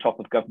levers at the top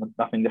of government,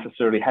 nothing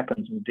necessarily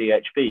happens in the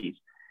DHBs.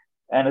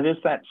 And it is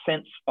that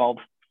sense of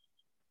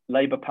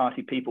Labour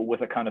Party people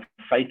with a kind of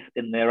faith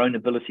in their own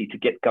ability to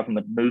get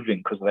government moving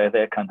because they're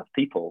their kind of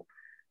people.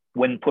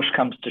 When push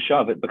comes to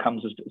shove, it's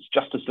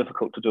just as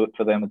difficult to do it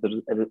for them as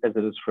it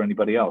is for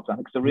anybody else. I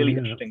think it's a really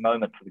interesting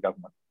moment for the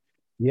government.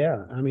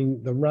 Yeah, I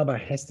mean, the rubber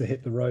has to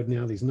hit the road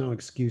now. There's no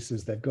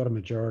excuses. They've got a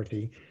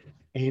majority.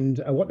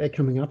 And what they're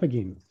coming up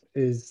against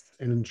is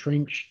an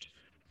entrenched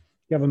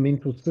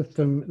governmental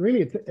system.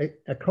 Really, it's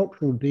a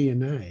cultural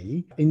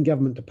DNA in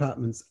government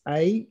departments,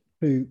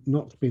 to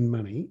not spend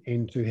money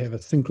and to have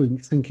a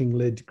sinking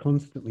lid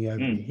constantly over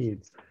their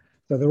heads.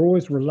 So they're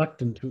always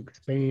reluctant to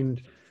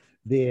expand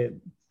their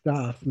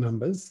staff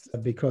numbers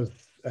because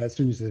as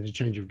soon as there's a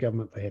change of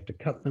government, they have to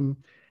cut them.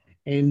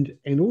 And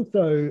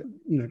also,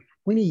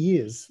 20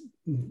 years,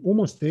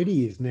 almost 30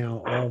 years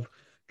now of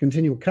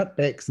continual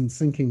cutbacks and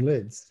sinking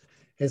lids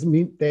has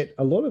meant that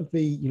a lot of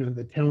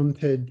the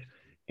talented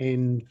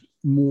and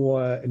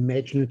more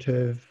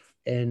imaginative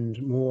and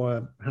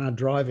more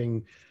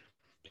hard-driving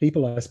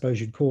people, I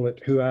suppose you'd call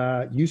it, who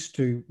are used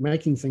to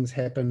making things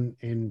happen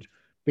and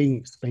being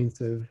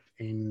expensive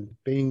and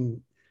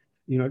being,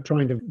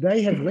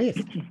 they have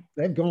left.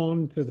 They've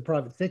gone to the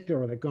private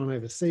sector or they've gone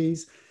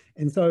overseas.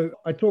 And so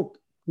I talk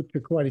to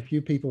quite a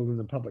few people in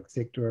the public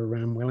sector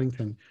around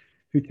Wellington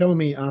who tell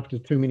me after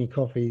too many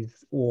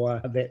coffees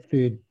or that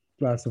third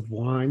glass of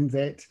wine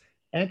that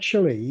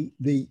actually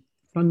the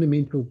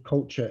fundamental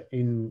culture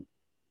in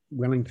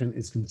Wellington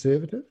is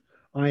conservative.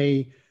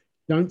 I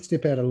don't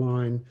step out of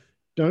line,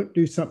 don't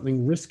do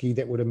something risky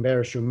that would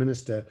embarrass your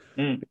minister.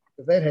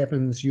 If that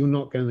happens, you're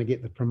not going to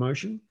get the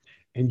promotion,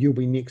 and you'll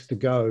be next to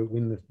go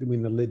when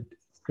the lid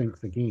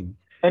sinks again.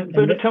 And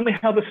Bernard, tell me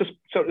how this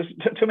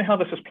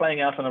is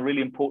playing out on a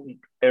really important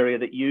area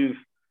that you've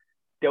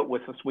dealt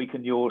with this week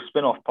in your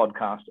spin-off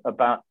podcast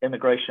about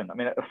immigration. I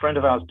mean, a friend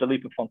of ours,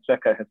 Dileepa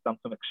Fonseca, has done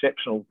some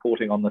exceptional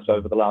reporting on this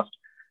over the last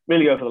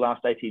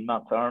 18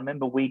 months. I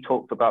remember we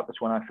talked about this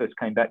when I first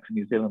came back to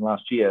New Zealand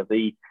last year.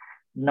 The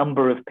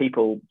number of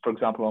people, for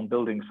example, on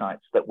building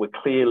sites that were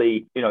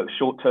clearly,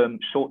 short-term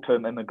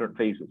immigrant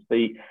visas.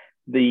 The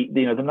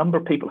number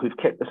of people who've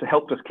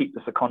helped us keep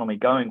this economy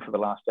going for the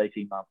last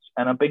 18 months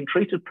and are being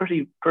treated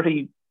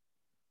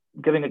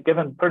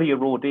given pretty a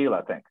raw deal,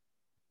 I think.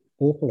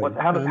 Awfully.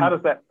 How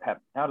does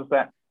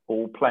that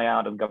all play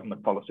out in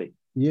government policy?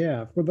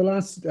 Yeah, for the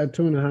last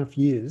 2.5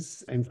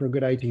 years, and for a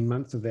good 18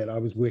 months of that, I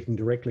was working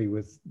directly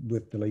with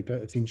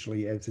Dileepa,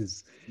 essentially as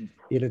his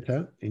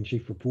editor and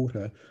chief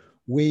reporter.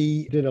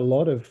 We did a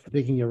lot of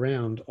digging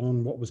around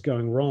on what was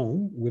going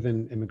wrong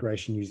within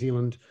Immigration New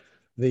Zealand,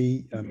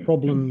 the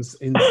problems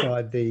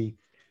inside the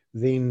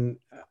then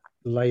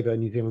Labour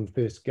New Zealand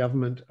First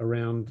government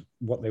around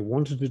what they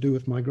wanted to do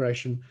with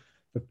migration,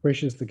 the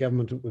pressures the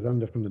government was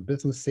under from the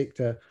business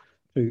sector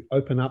to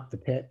open up the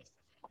taps.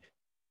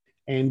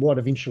 And what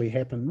eventually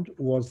happened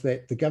was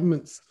that the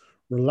government's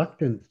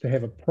reluctance to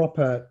have a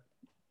proper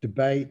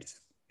debate,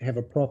 have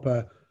a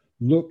proper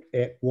look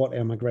at what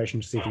our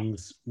migration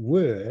settings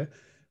were,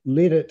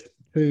 led it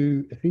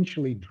to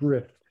essentially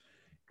drift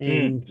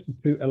and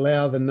to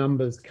allow the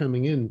numbers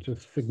coming in to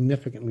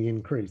significantly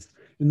increase.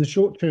 In the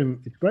short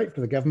term, it's great for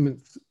the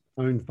government's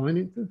own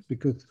finances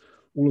because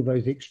all of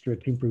those extra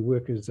temporary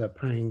workers are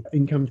paying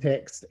income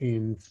tax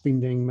and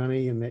spending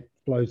money, and that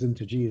flows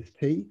into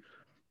GST.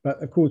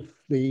 But of course,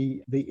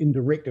 the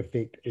indirect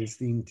effect is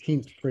the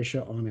intense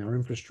pressure on our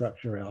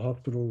infrastructure, our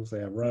hospitals,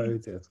 our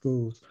roads, our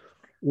schools,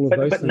 all of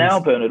those things. But now,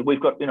 Bernard, we've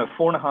got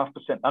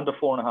 4.5%, under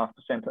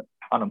 4.5%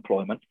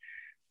 unemployment.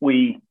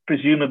 We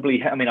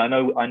presumably, I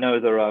know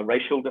there are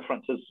racial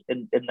differences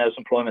in those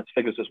employment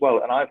figures as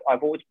well. And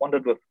I've always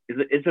wondered,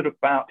 is it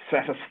about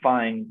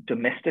satisfying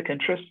domestic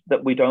interests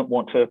that we don't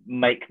want to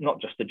make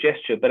not just a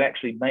gesture, but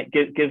actually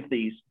give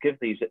these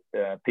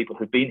people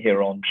who've been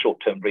here on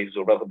short-term visas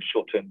or relatively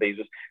short-term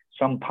visas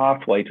some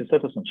pathway to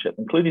citizenship,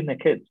 including their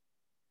kids?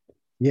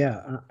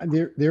 Yeah,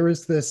 there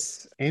is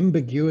this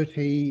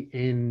ambiguity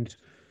and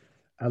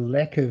a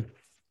lack of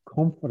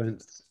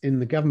confidence in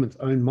the government's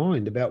own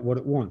mind about what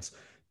it wants.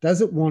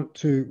 Does it want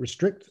to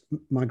restrict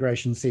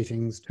migration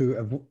settings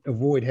to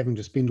avoid having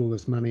to spend all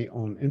this money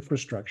on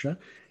infrastructure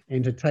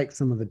and to take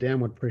some of the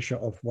downward pressure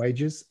off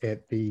wages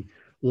at the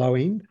low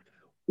end?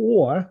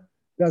 Or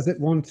does it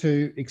want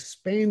to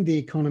expand the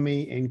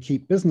economy and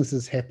keep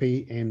businesses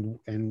happy and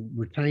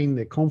retain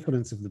the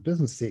confidence of the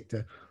business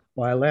sector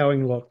by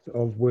allowing lots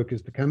of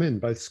workers to come in,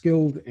 both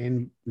skilled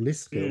and less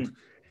skilled?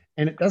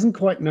 And it doesn't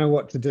quite know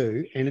what to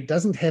do, and it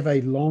doesn't have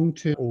a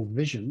long-term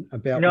vision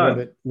about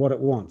what it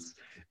wants.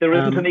 There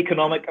isn't an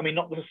economic,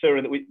 not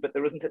necessarily but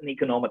there isn't an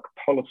economic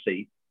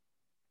policy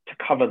to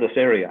cover this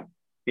area.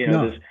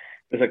 There's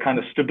a kind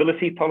of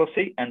stability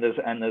policy, and there's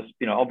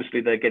obviously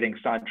they're getting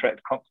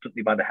sidetracked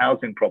constantly by the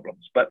housing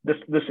problems. But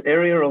this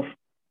area of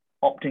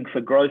opting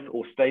for growth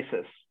or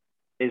stasis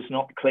is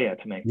not clear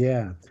to me.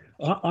 Yeah,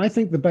 I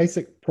think the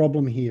basic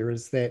problem here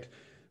is that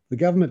the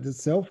government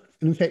itself,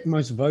 and in fact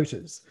most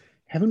voters,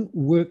 haven't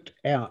worked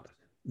out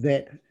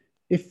that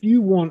if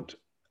you want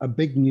a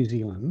big New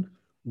Zealand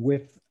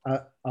with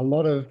a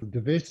lot of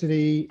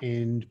diversity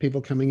and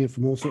people coming in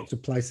from all sorts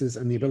of places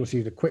and the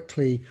ability to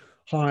quickly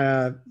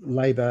hire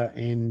labour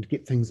and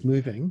get things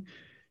moving,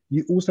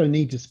 you also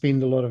need to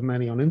spend a lot of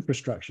money on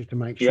infrastructure to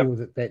make sure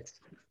that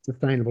that's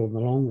sustainable in the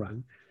long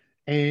run.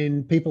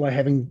 And people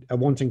are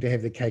wanting to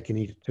have their cake and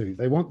eat it too.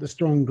 They want the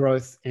strong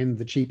growth and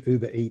the cheap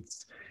Uber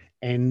Eats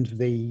and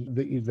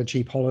the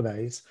cheap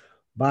holidays,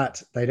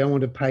 but they don't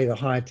want to pay the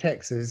higher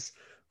taxes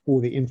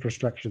for the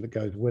infrastructure that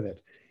goes with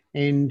it.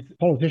 And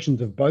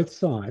politicians of both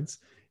sides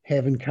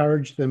have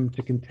encouraged them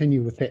to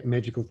continue with that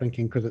magical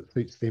thinking because it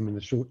suits them in the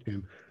short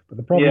term. But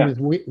the problem is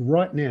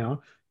right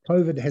now,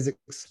 COVID has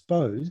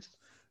exposed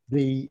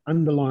the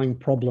underlying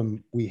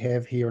problem we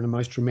have here in a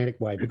most dramatic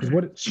way, because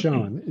what it's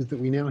shown is that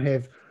we now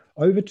have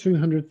over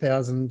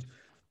 200,000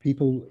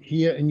 people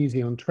here in New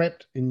Zealand,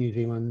 trapped in New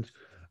Zealand,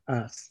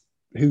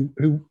 who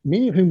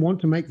many of whom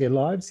want to make their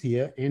lives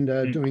here and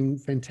are doing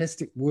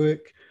fantastic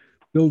work,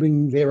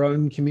 building their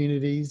own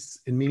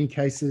communities, in many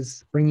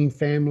cases, bringing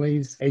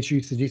families. As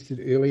you suggested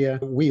earlier,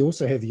 we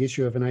also have the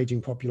issue of an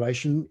aging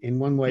population, and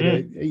one way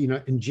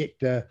to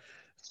inject a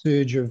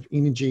surge of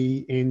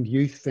energy and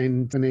youth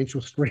and financial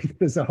strength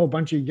is a whole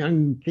bunch of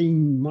young,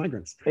 keen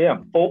migrants. Yeah,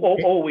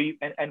 or we,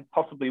 and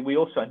possibly we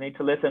also need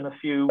to let in a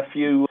few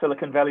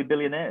Silicon Valley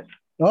billionaires.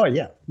 Oh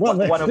yeah, well,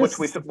 One of which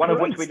we story.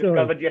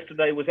 discovered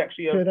yesterday was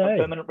actually a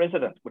permanent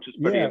resident, which is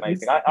pretty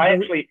amazing. I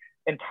actually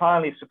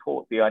entirely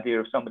support the idea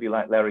of somebody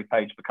like Larry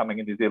Page becoming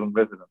a New Zealand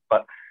resident,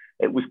 but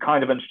it was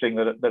kind of interesting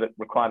that it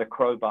required a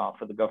crowbar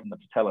for the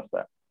government to tell us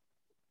that.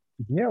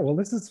 Yeah, well,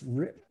 this is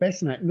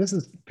fascinating. This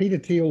is Peter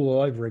Thiel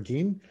all over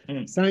again.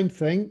 Same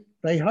thing.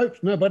 They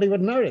hoped nobody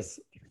would notice.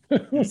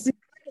 It was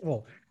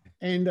incredible.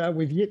 And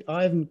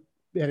I haven't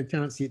had a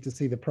chance yet to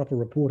see the proper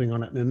reporting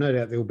on it, and no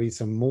doubt there will be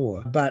some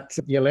more. But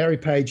yeah, Larry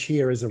Page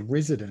here is a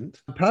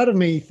resident. Part of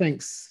me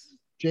thinks,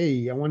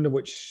 gee, I wonder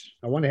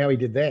how he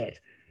did that,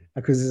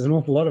 because there's an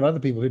awful lot of other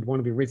people who'd want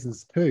to be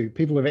residents too.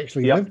 People who've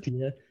actually lived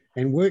here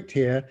and worked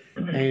here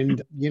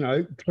and,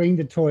 cleaned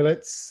the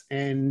toilets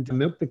and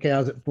milked the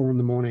cows at 4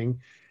 a.m.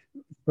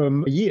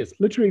 for years.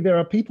 Literally, there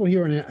are people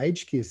here in our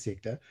aged care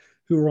sector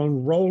who are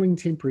on rolling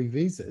temporary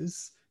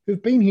visas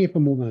who've been here for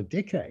more than a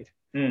decade.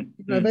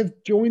 They've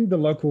joined the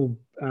local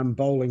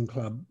bowling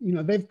club.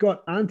 They've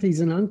got aunties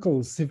and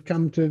uncles who've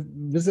come to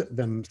visit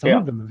them. Some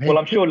of them have had. Well,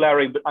 I'm sure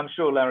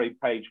Larry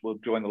Page will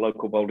join the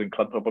local bowling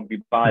club,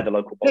 probably buy the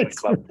local bowling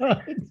club.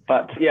 Right.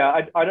 But yeah,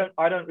 I don't.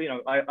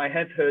 I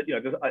have heard.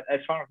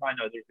 As far as I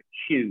know, there's a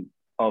queue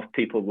of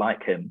people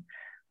like him.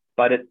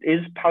 But it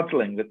is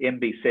puzzling that the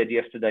MB said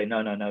yesterday,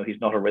 no,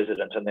 he's not a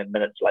resident, and then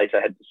minutes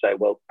later had to say,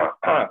 well,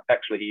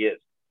 actually he is.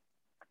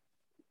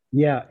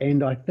 Yeah,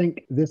 and I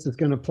think this is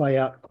going to play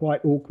out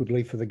quite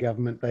awkwardly for the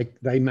government.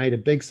 They made a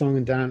big song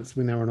and dance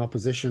when they were in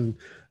opposition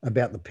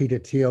about the Peter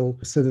Thiel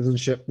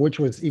citizenship, which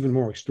was even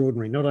more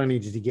extraordinary. Not only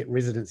did he get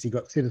residency, he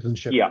got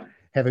citizenship,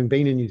 having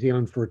been in New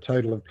Zealand for a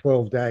total of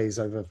 12 days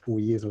over 4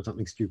 years or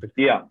something stupid.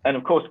 Yeah, and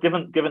of course,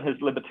 given his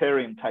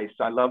libertarian taste,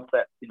 I love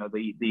that.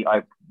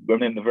 I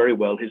remember very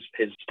well his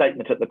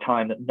statement at the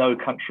time that no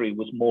country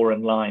was more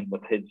in line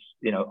with his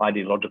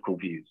ideological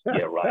views.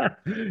 Yeah, right.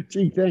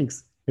 Gee,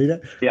 thanks.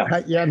 Peter.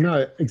 Yeah,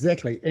 no,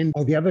 exactly. And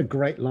the other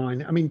great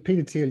line, I mean,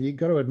 Peter Thiel, you've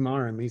got to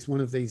admire him. He's one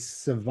of these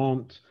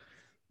savant,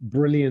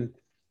 brilliant,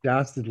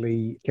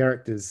 dastardly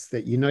characters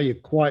that you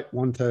quite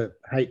want to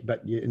hate,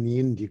 but in the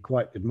end, you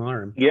quite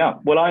admire him. Yeah,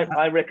 well,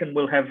 I reckon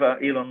we'll have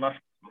Elon Musk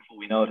before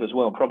we know it as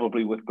well,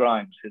 probably with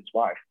Grimes, his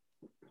wife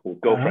or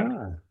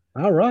girlfriend.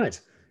 All right.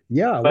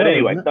 Yeah. But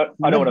anyway,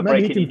 I don't want to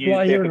break any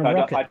news here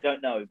because I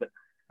don't know, but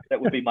that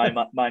would be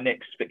my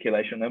next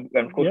speculation. And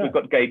of course, we've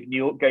got Gabe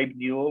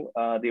Newell,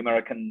 the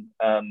American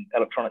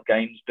electronic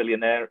games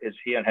billionaire, is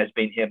here and has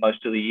been here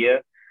most of the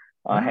year.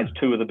 Has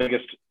 2 of the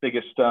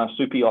biggest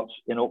super yachts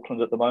in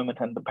Auckland at the moment,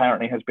 and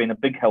apparently has been a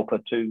big helper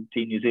to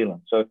Team New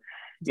Zealand. So,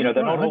 they're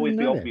not always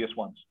the obvious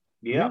ones.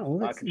 Yeah,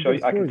 well, I can show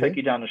you. I can take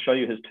you down and show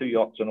you his 2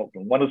 yachts in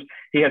Auckland. One is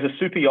he has a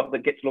super yacht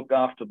that gets looked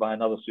after by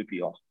another super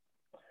yacht.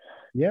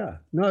 Yeah,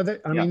 no,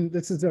 I mean,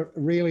 this is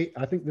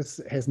I think this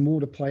has more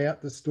to play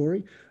out, this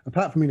story.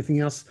 Apart from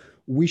anything else,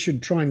 we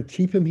should try and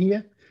keep him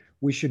here.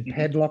 We should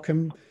padlock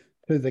him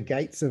to the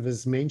gates of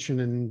his mansion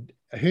in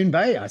Herne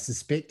Bay, I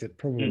suspect it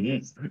probably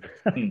is.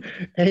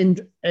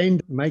 and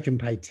make him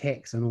pay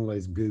tax on all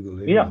those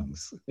Google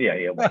earnings. Yeah.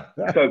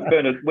 So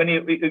Bernard,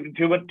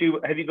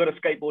 have you got a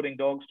skateboarding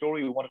dog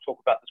story? We want to talk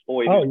about this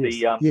boy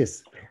who's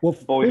yes. Well,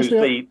 boy who's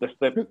the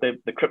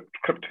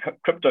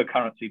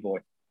cryptocurrency boy.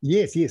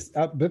 Yes.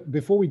 But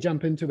before we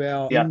jump into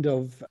our end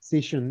of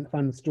session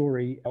fun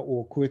story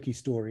or quirky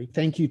story,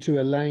 thank you to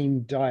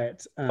Elaine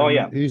Diet,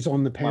 who's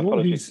on the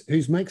panel,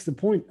 who makes the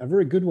point, a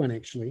very good one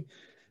actually,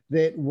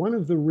 that one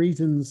of the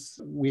reasons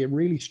we're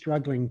really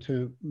struggling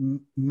to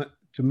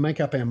make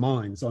up our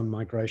minds on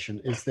migration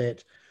is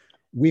that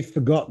we've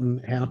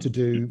forgotten how to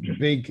do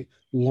big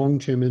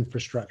long-term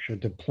infrastructure,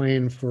 to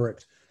plan for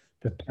it,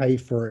 to pay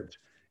for it,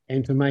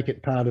 and to make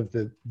it part of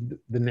the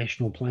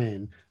national plan.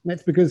 And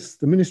that's because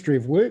the Ministry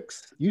of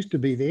Works used to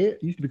be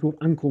called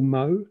Uncle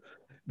Mo,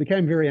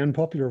 became very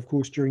unpopular, of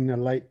course, during the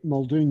late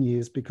Muldoon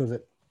years because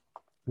it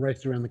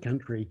raced around the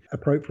country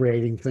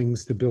appropriating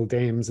things to build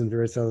dams and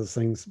various other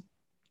things,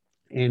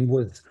 and it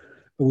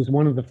was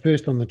one of the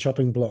first on the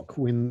chopping block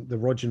when the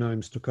Roger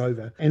Gnomes took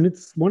over. And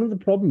it's one of the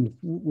problems.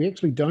 We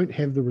actually don't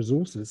have the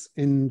resources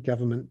in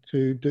government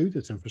to do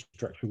this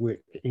infrastructure work.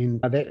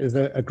 And that is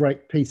a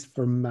great piece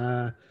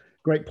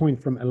great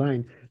point from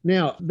Elaine.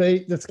 Now,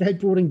 the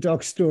skateboarding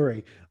dog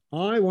story.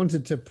 I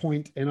wanted to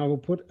point, and I will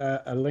put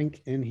a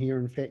link in here.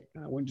 In fact,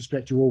 I won't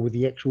distract you all with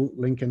the actual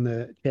link in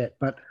the chat,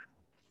 but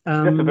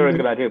that's a very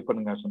good idea,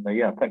 putting those in there.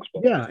 Yeah, thanks,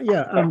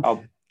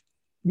 Bill.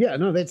 Yeah,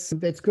 no, that's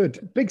good.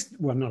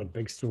 Not a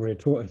big story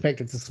at all. In fact,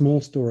 it's a small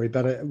story,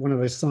 but one of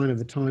those sign of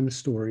the times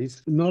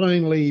stories, not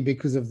only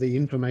because of the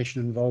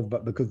information involved,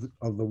 but because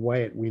of the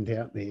way it went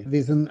out there.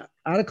 There's an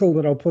article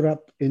that I'll put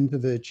up into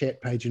the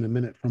chat page in a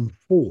minute from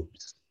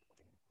Forbes.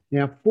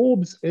 Now,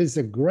 Forbes is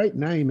a great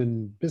name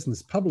in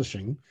business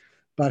publishing,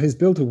 but has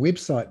built a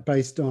website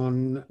based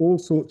on all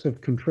sorts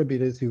of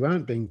contributors who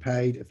aren't being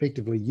paid,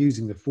 effectively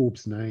using the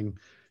Forbes name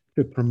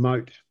to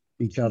promote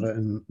each other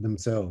and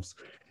themselves.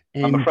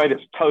 And I'm afraid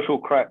it's total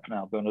crap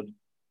now, Bernard.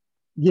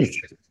 Yes.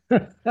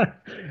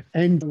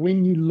 And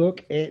when you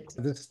look at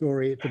this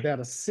story, it's about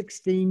a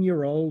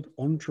 16-year-old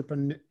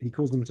entrepreneur. He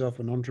calls himself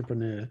an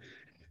entrepreneur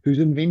who's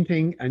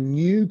inventing a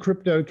new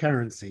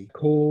cryptocurrency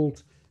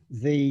called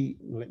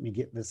let me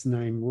get this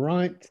name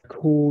right,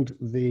 called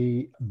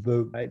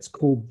it's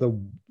called the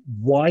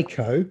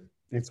YCO.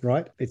 That's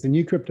right. It's a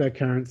new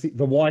cryptocurrency,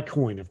 the Y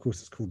coin. Of course,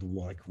 it's called the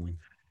Y coin.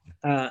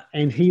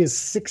 And he is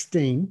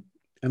 16,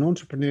 an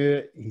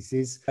entrepreneur, he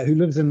says, who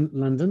lives in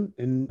London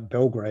in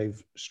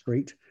Belgrave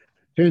Street.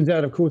 Turns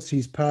out, of course,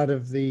 he's part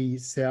of the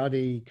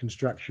Saudi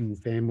construction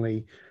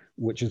family,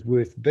 which is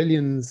worth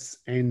billions.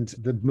 And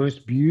the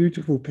most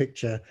beautiful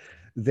picture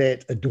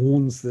that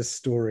adorns this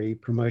story,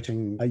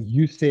 promoting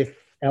Youssef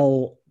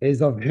El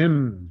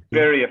Ezovim.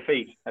 Very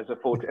effete as a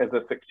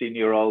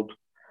 16-year-old.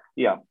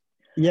 Yeah.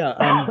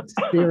 Yeah,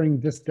 staring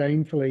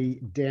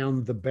disdainfully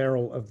down the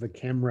barrel of the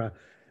camera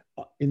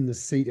in the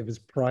seat of his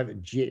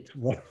private jet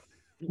while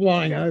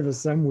flying over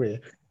somewhere.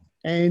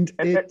 And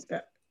it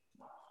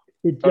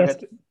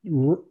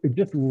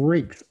just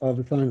reeks of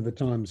the sign of the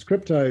times.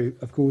 Crypto,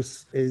 of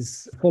course,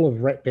 is full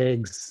of rat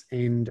bags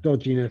and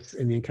dodginess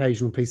and the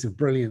occasional piece of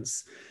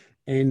brilliance,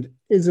 and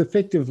is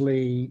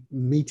effectively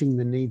meeting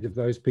the needs of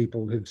those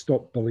people who've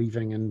stopped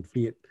believing in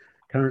fiat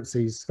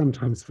currencies,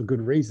 sometimes for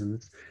good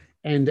reasons,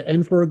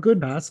 and for a good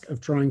task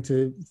of trying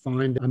to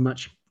find a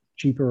much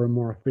cheaper and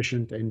more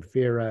efficient and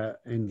fairer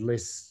and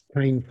less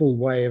painful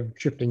way of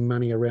shifting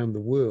money around the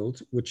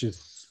world, which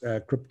is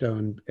crypto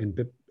and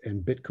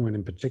Bitcoin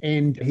in particular.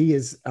 And he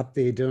is up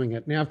there doing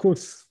it. Now, of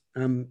course,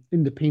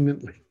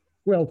 independently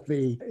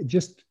wealthy, it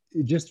just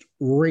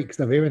reeks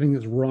of everything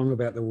that's wrong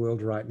about the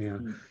world right now.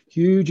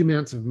 Huge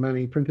amounts of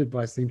money printed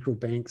by central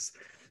banks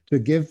to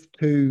give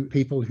to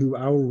people who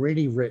are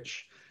already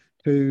rich,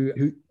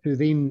 to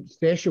then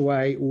stash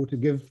away or to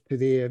give to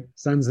their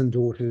sons and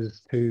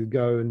daughters to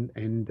go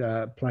and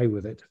play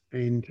with it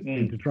and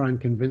to try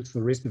and convince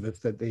the rest of us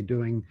that they're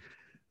doing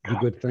the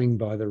good thing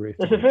by the rest.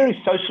 There's a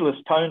very socialist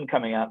tone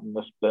coming out in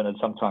this, Bernard,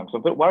 sometimes. I'm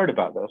a bit worried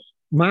about this.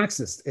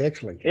 Marxist,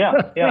 actually.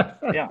 Yeah.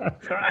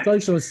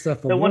 Socialist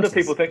stuff. No wonder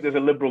people think there's a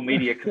liberal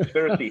media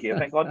conspiracy here.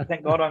 Thank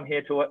God I'm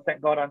here to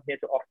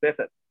offset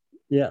it.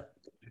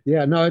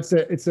 Yeah. No, it's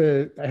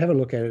a. Have a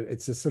look at it.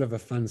 It's a sort of a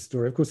fun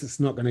story. Of course, it's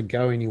not going to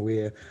go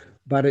anywhere,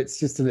 but it's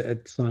just a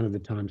sign of the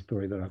time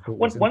story that I thought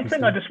was one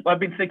thing I've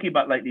been thinking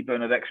about lately,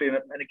 Bernard, actually,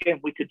 and again,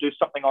 we could do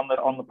something on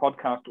the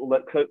podcast.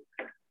 So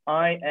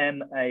I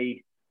am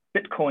a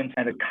Bitcoin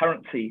and a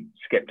currency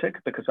skeptic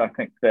because I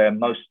think they're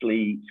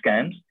mostly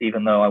scams,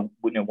 even though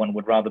one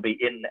would rather be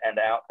in and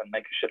out and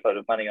make a shitload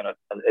of money on it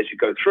as you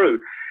go through.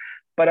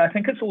 But I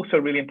think it's also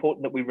really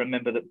important that we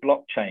remember that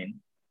blockchain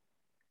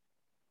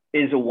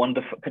is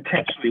a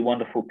potentially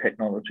wonderful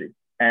technology.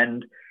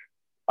 And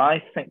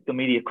I think the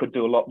media could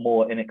do a lot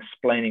more in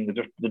explaining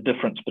the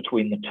difference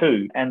between the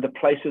two and the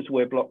places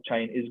where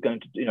blockchain is going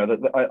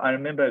to, I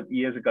remember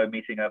years ago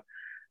meeting a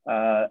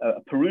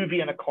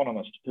Peruvian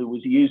economist who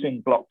was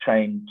using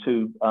blockchain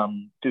to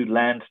do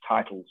land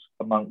titles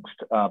amongst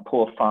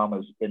poor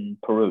farmers in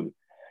Peru.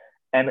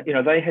 And,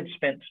 they had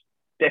spent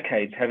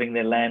decades having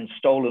their land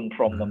stolen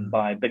from them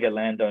by bigger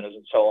landowners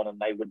and so on, and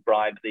they would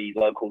bribe the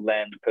local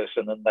land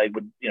person and they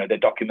would, their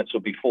documents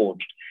would be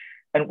forged.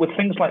 And with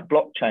things like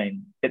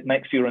blockchain, it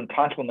makes your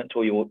entitlement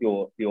or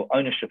your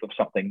ownership of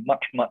something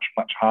much, much,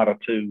 much harder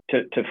to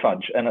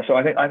fudge. And so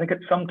I think at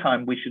some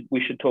time we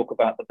should talk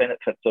about the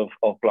benefits of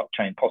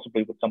blockchain,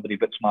 possibly with somebody a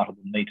bit smarter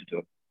than me to do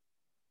it.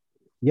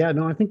 Yeah,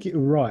 no, I think you're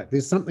right.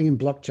 There's something in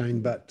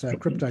blockchain, but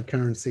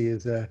cryptocurrency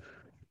is a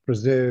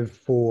preserve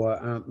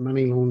for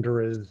money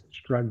launderers,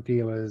 drug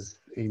dealers,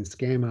 and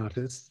scam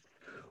artists.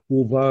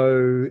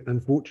 Although,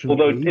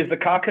 unfortunately, is the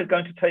Kaka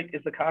going to take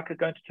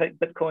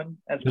Bitcoin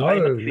as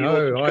payment for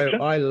your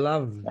subscription? I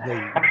love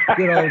the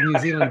good old New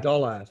Zealand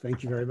dollar.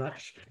 Thank you very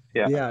much.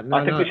 Yeah.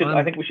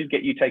 I think we should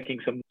get you taking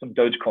some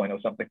Dogecoin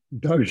or something.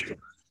 Doge,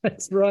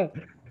 that's right.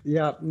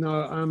 Yeah,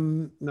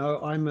 I'm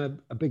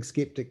a big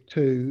skeptic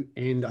too,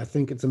 and I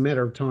think it's a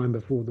matter of time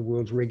before the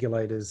world's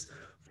regulators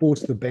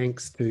force the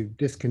banks to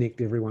disconnect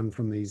everyone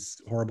from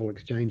these horrible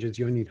exchanges.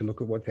 You only need to look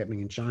at what's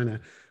happening in China,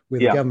 where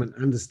the government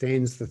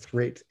understands the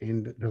threat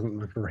and doesn't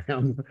look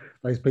around.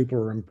 Those people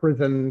are in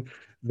prison.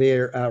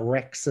 Their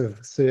racks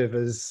of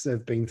servers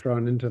have been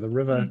thrown into the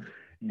river.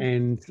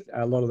 And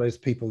a lot of those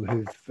people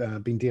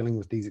who've been dealing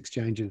with these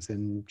exchanges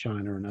in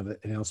China and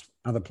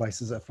other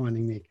places are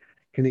finding their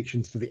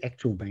connections to the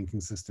actual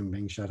banking system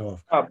being shut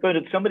off.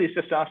 Bernard, somebody's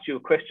just asked you a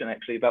question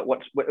actually about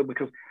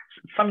because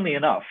funnily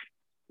enough,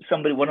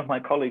 one of my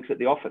colleagues at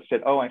the office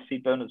said, I see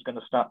Bernard's going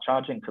to start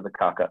charging for the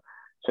Kaka.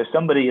 So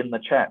somebody in the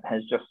chat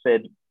has just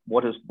said,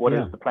 what is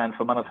the plan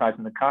for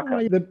monetizing the Kaka?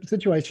 Well, the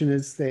situation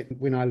is that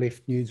when I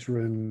left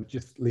Newsroom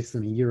just less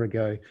than a year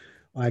ago,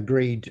 I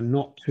agreed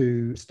not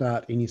to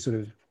start any sort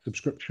of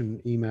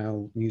subscription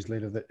email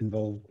newsletter that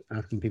involved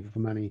asking people for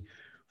money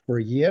for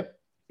a year.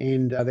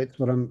 And that's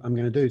what I'm going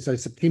to do. So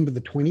September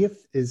the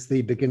 20th is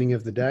the beginning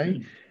of the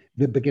day,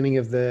 the beginning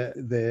of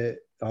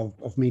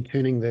of me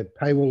turning the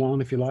paywall on,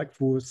 if you like,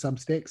 for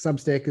Substack.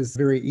 Substack is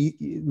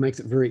makes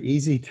it very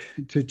easy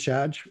to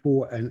charge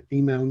for an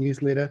email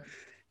newsletter.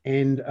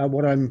 And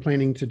what I'm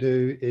planning to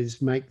do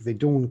is make the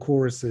Dawn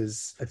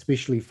choruses,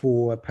 especially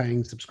for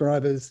paying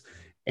subscribers,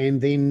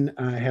 and then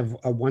have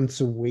a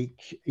once a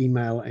week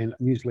email and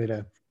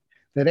newsletter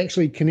that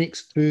actually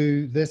connects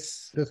to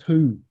this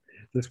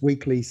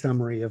weekly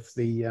summary of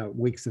the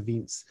week's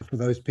events for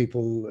those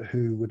people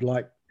who would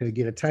like to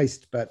get a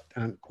taste but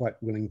aren't quite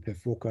willing to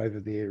fork over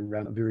their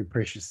very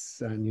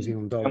precious New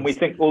Zealand dollars. And we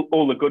think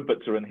all the good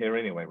bits are in here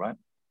anyway, right?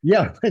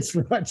 Yeah, that's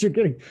right.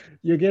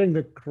 You're getting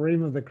the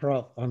cream of the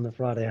crop on the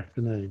Friday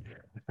afternoon.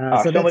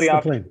 So somebody that's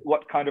asked the plan.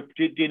 what kind of,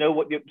 do you know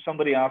what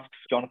somebody asks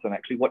Jonathan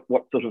actually what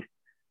sort of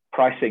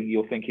pricing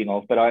you're thinking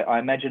of, but I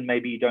imagine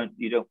maybe you don't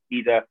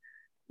either.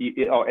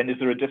 And is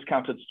there a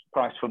discounted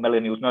price for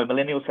millennials? No,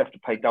 millennials have to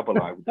pay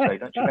double, I would say,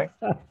 don't you think?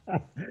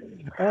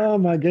 Oh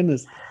my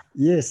goodness.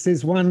 Yes,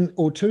 there's one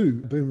or two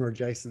boomer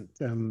adjacent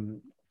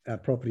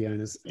property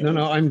owners.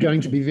 No, I'm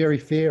going to be very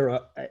fair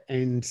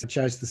and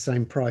charge the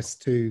same price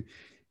to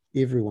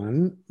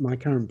everyone. My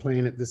current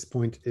plan at this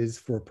point is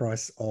for a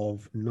price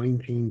of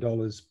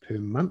 $19 per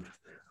month,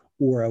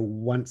 or a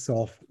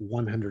once-off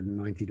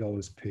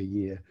 $190 per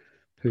year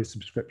per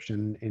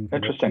subscription. And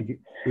interesting.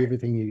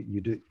 Everything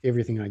you do,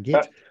 everything I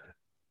get.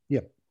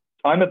 Yep.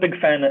 I'm a big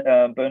fan,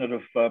 Bernard,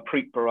 of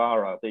Preet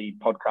Bharara, the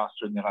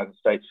podcaster in the United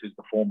States, who's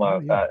the former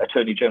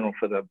Attorney General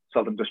for the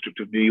Southern District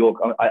of New York.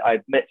 I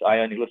admit I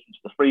only listen to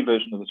the free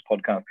version of this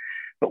podcast,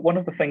 but one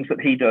of the things that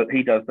he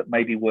does that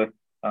may be worth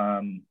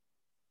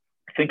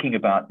thinking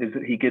about is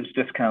that he gives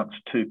discounts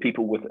to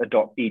people with a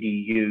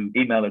 .edu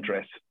email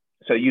address.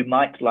 So you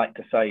might like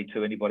to say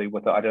to anybody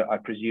with, I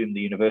presume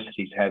the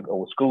universities have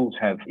or schools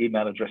have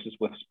email addresses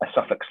with a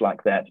suffix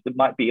like that. It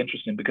might be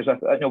interesting because I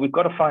know we've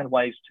got to find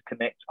ways to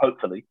connect,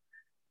 hopefully,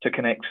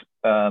 students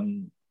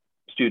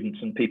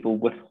and people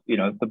with,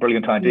 the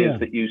brilliant ideas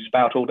that you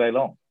spout all day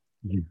long.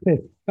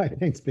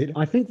 Thanks, Peter.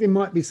 I think there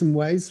might be some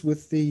ways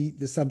with the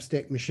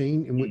Substack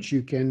machine in which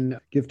you can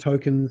give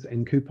tokens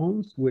and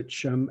coupons,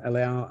 which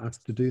allow us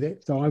to do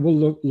that. So I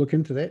will look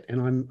into that, and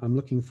I'm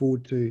looking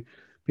forward to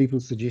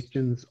people's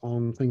suggestions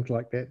on things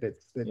like that.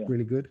 That's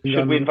really good.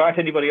 Should we invite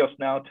anybody else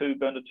now too,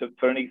 Bernard,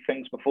 for any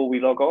things before we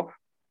log off?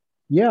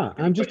 Yeah,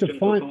 just a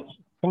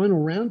final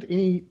round.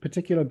 Any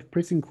particular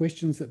pressing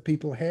questions that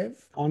people have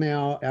on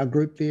our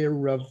group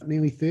there of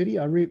nearly 30?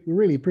 I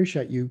really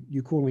appreciate you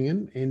calling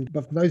in.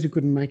 But for those who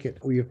couldn't make it,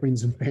 or your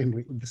friends and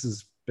family, this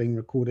is being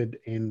recorded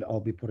and I'll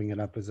be putting it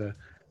up as a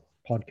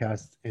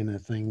podcast and a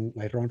thing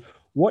later on.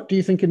 What do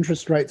you think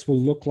interest rates will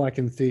look like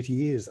in 30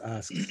 years,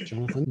 asks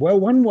Jonathan. Well,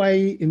 one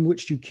way in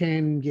which you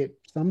can get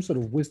some sort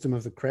of wisdom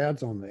of the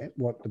crowds on that,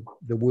 what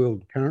the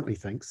world currently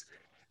thinks,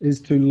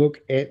 is to look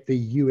at the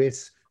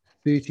US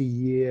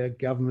 30-year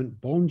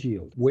government bond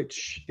yield,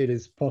 which it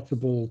is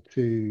possible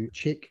to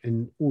check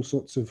in all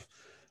sorts of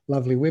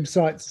lovely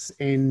websites.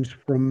 And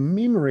from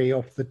memory,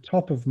 off the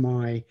top of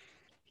my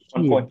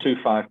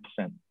 1.25%.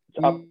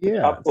 It's up.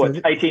 So it's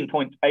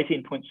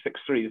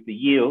 18.63 is the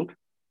yield.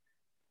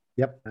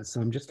 Yep.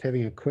 So I'm just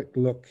having a quick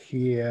look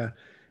here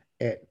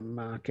at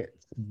market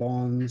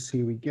bonds.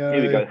 Here we go.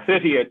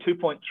 30-year,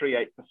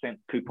 2.38%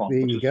 coupon,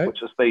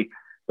 which is the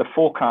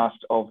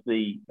forecast of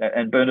the,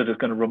 and Bernard is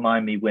going to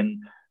remind me,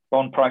 when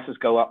bond prices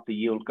go up, the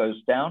yield goes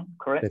down,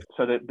 correct? Yes.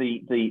 So that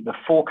the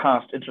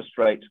forecast interest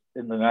rate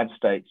in the United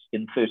States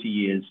in 30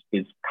 years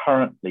is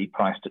currently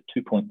priced at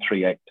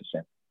 2.38%.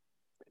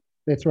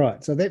 That's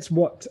right. So that's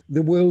what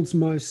the world's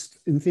most,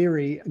 in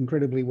theory,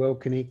 incredibly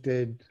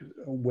well-connected,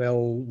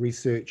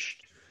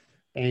 well-researched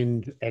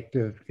and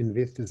active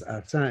investors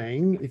are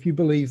saying. If you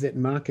believe that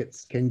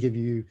markets can give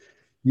you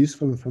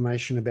useful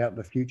information about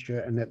the future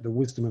and that the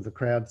wisdom of the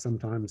crowd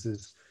sometimes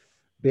is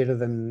better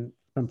than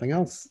something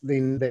else,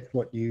 then that's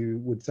what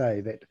you would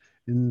say, that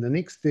in the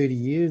next 30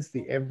 years,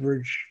 the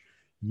average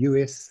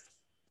US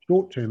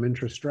short-term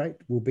interest rate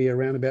will be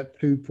around about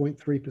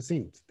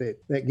 2.3%.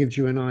 That gives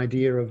you an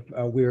idea of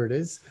where it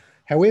is.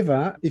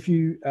 However, if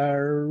you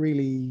are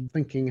really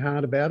thinking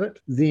hard about it,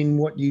 then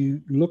what you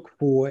look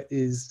for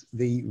is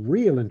the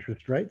real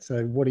interest rate.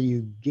 So what are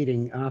you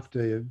getting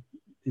after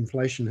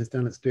inflation has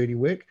done its dirty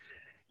work?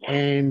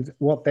 And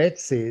what that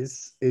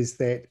says is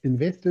that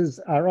investors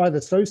are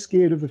either so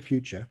scared of the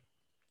future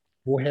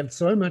or have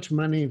so much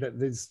money that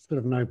there's sort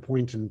of no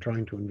point in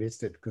trying to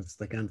invest it because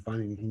they can't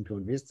find anything to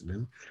invest it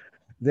in,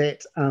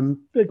 that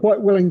they're quite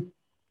willing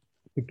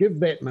to give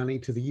that money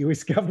to the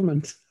US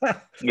government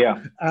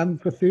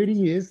for 30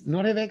 years,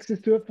 not have access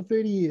to it for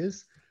 30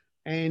 years.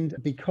 And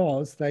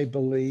because they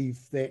believe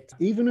that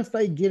even if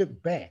they get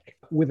it back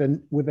with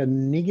a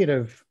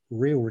negative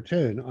real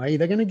return, i.e.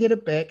 they're going to get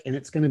it back and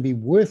it's going to be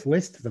worth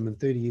less to them in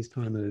 30 years'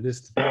 time than it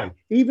is today,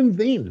 even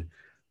then,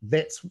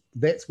 that's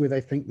where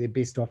they think they're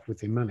best off with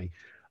their money.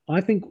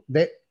 I think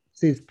that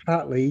says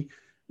partly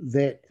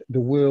that the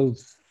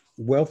world's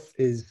wealth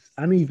is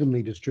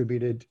unevenly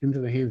distributed into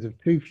the hands of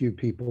too few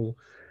people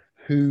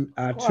who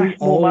are too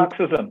old.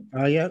 Marxism.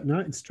 Yeah, no,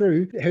 it's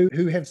true.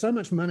 Who have so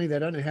much money they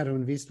don't know how to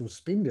invest or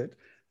spend it.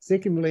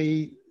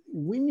 Secondly,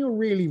 when you're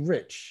really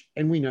rich,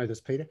 and we know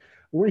this, Peter,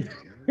 when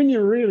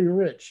you're really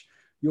rich,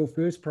 your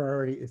first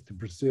priority is to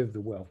preserve the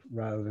wealth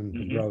rather than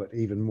to grow it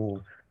even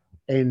more.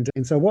 And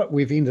so what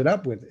we've ended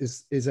up with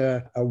is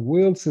a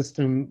world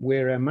system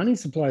where our money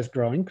supply is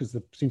growing because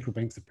the central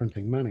banks are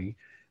printing money,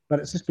 but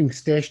it's just being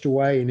stashed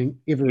away in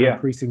ever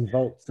increasing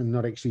vaults and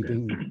not actually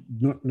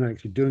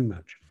doing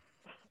much.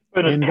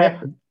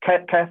 Bernard,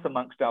 Kath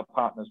amongst our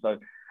partners, though,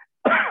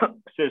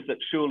 says that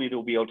surely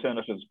there'll be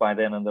alternatives by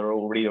then, and there are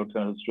already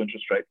alternatives to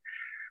interest rates.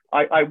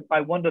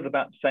 I wondered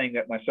about saying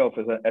that myself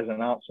as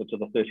an answer to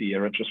the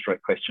 30-year interest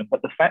rate question,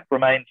 but the fact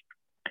remains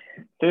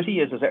 30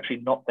 years is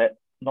actually not that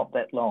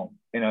long.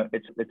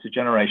 It's a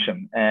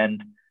generation,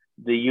 and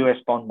the US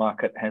bond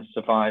market has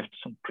survived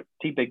some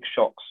pretty big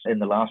shocks in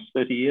the last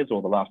 30 years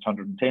or the last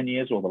 110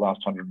 years or the last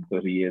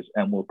 130 years,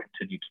 and will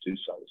continue to do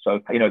so. So,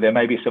 there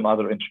may be some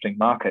other interesting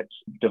markets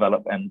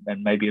develop, and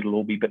maybe it'll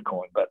all be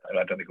Bitcoin, but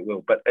I don't think it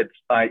will. But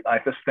I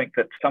just think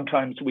that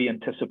sometimes we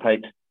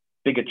anticipate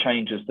bigger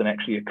changes than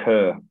actually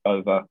occur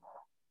over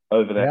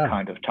that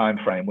kind of time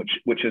frame,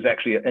 which is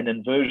actually an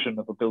inversion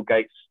of a Bill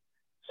Gates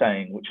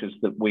saying, which is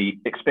that we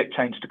expect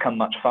change to come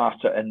much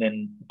faster and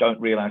then don't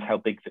realize how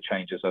big the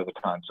change is over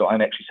time. So I'm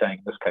actually saying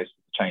in this case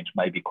the change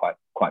may be quite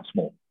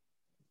small.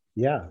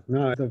 Yeah,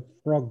 no, the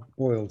frog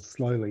boils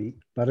slowly,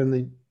 but in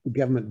the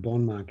government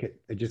bond market,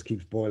 it just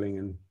keeps boiling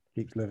and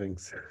keeps living.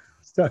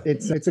 So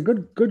it's a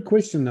good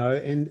question though,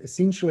 and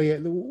essentially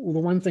the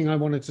one thing I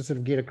wanted to sort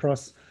of get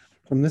across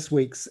from this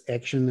week's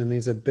action, and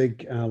there's a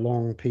big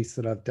long piece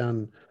that I've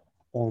done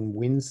on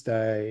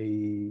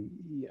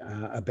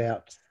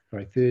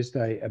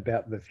Thursday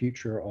about the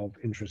future of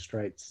interest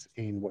rates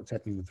and what's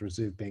happening with the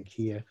Reserve Bank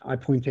here. I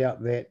point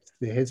out that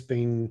there has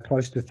been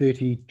close to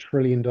 $30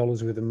 trillion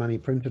worth of money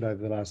printed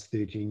over the last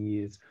 13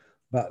 years,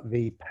 but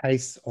the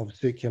pace of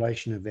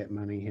circulation of that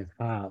money has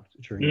halved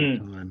during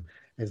that time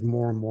as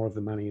more and more of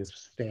the money is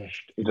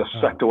stashed. It's just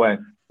sucked away.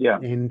 Yeah.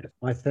 And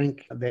I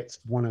think that's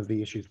one of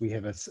the issues. We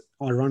have,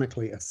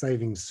 ironically, a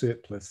savings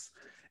surplus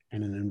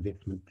and an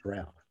investment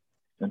drought.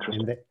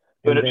 Interesting.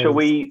 Bernard,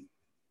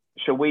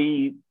 shall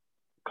we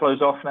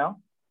close off now?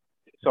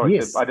 Sorry,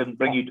 yes. I didn't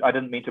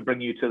mean to bring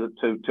you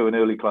to an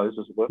early close,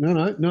 as it were.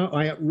 No.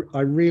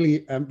 I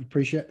really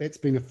appreciate it. It's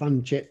been a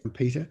fun chat,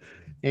 Peter,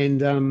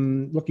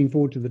 and looking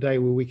forward to the day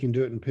where we can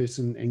do it in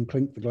person and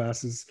clink the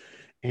glasses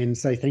and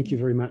say thank you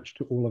very much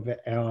to all of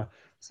our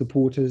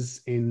supporters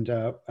and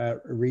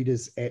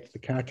readers at the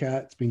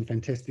Kaka. It's been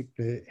fantastic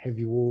to have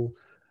you all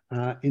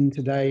in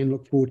today, and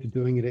look forward to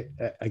doing it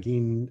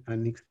again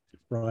next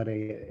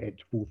Friday at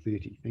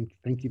 4:30.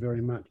 Thank you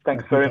very much.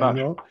 Thanks very much.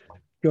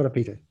 Kia ora,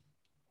 Peter.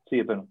 See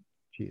you, Ben.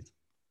 Cheers.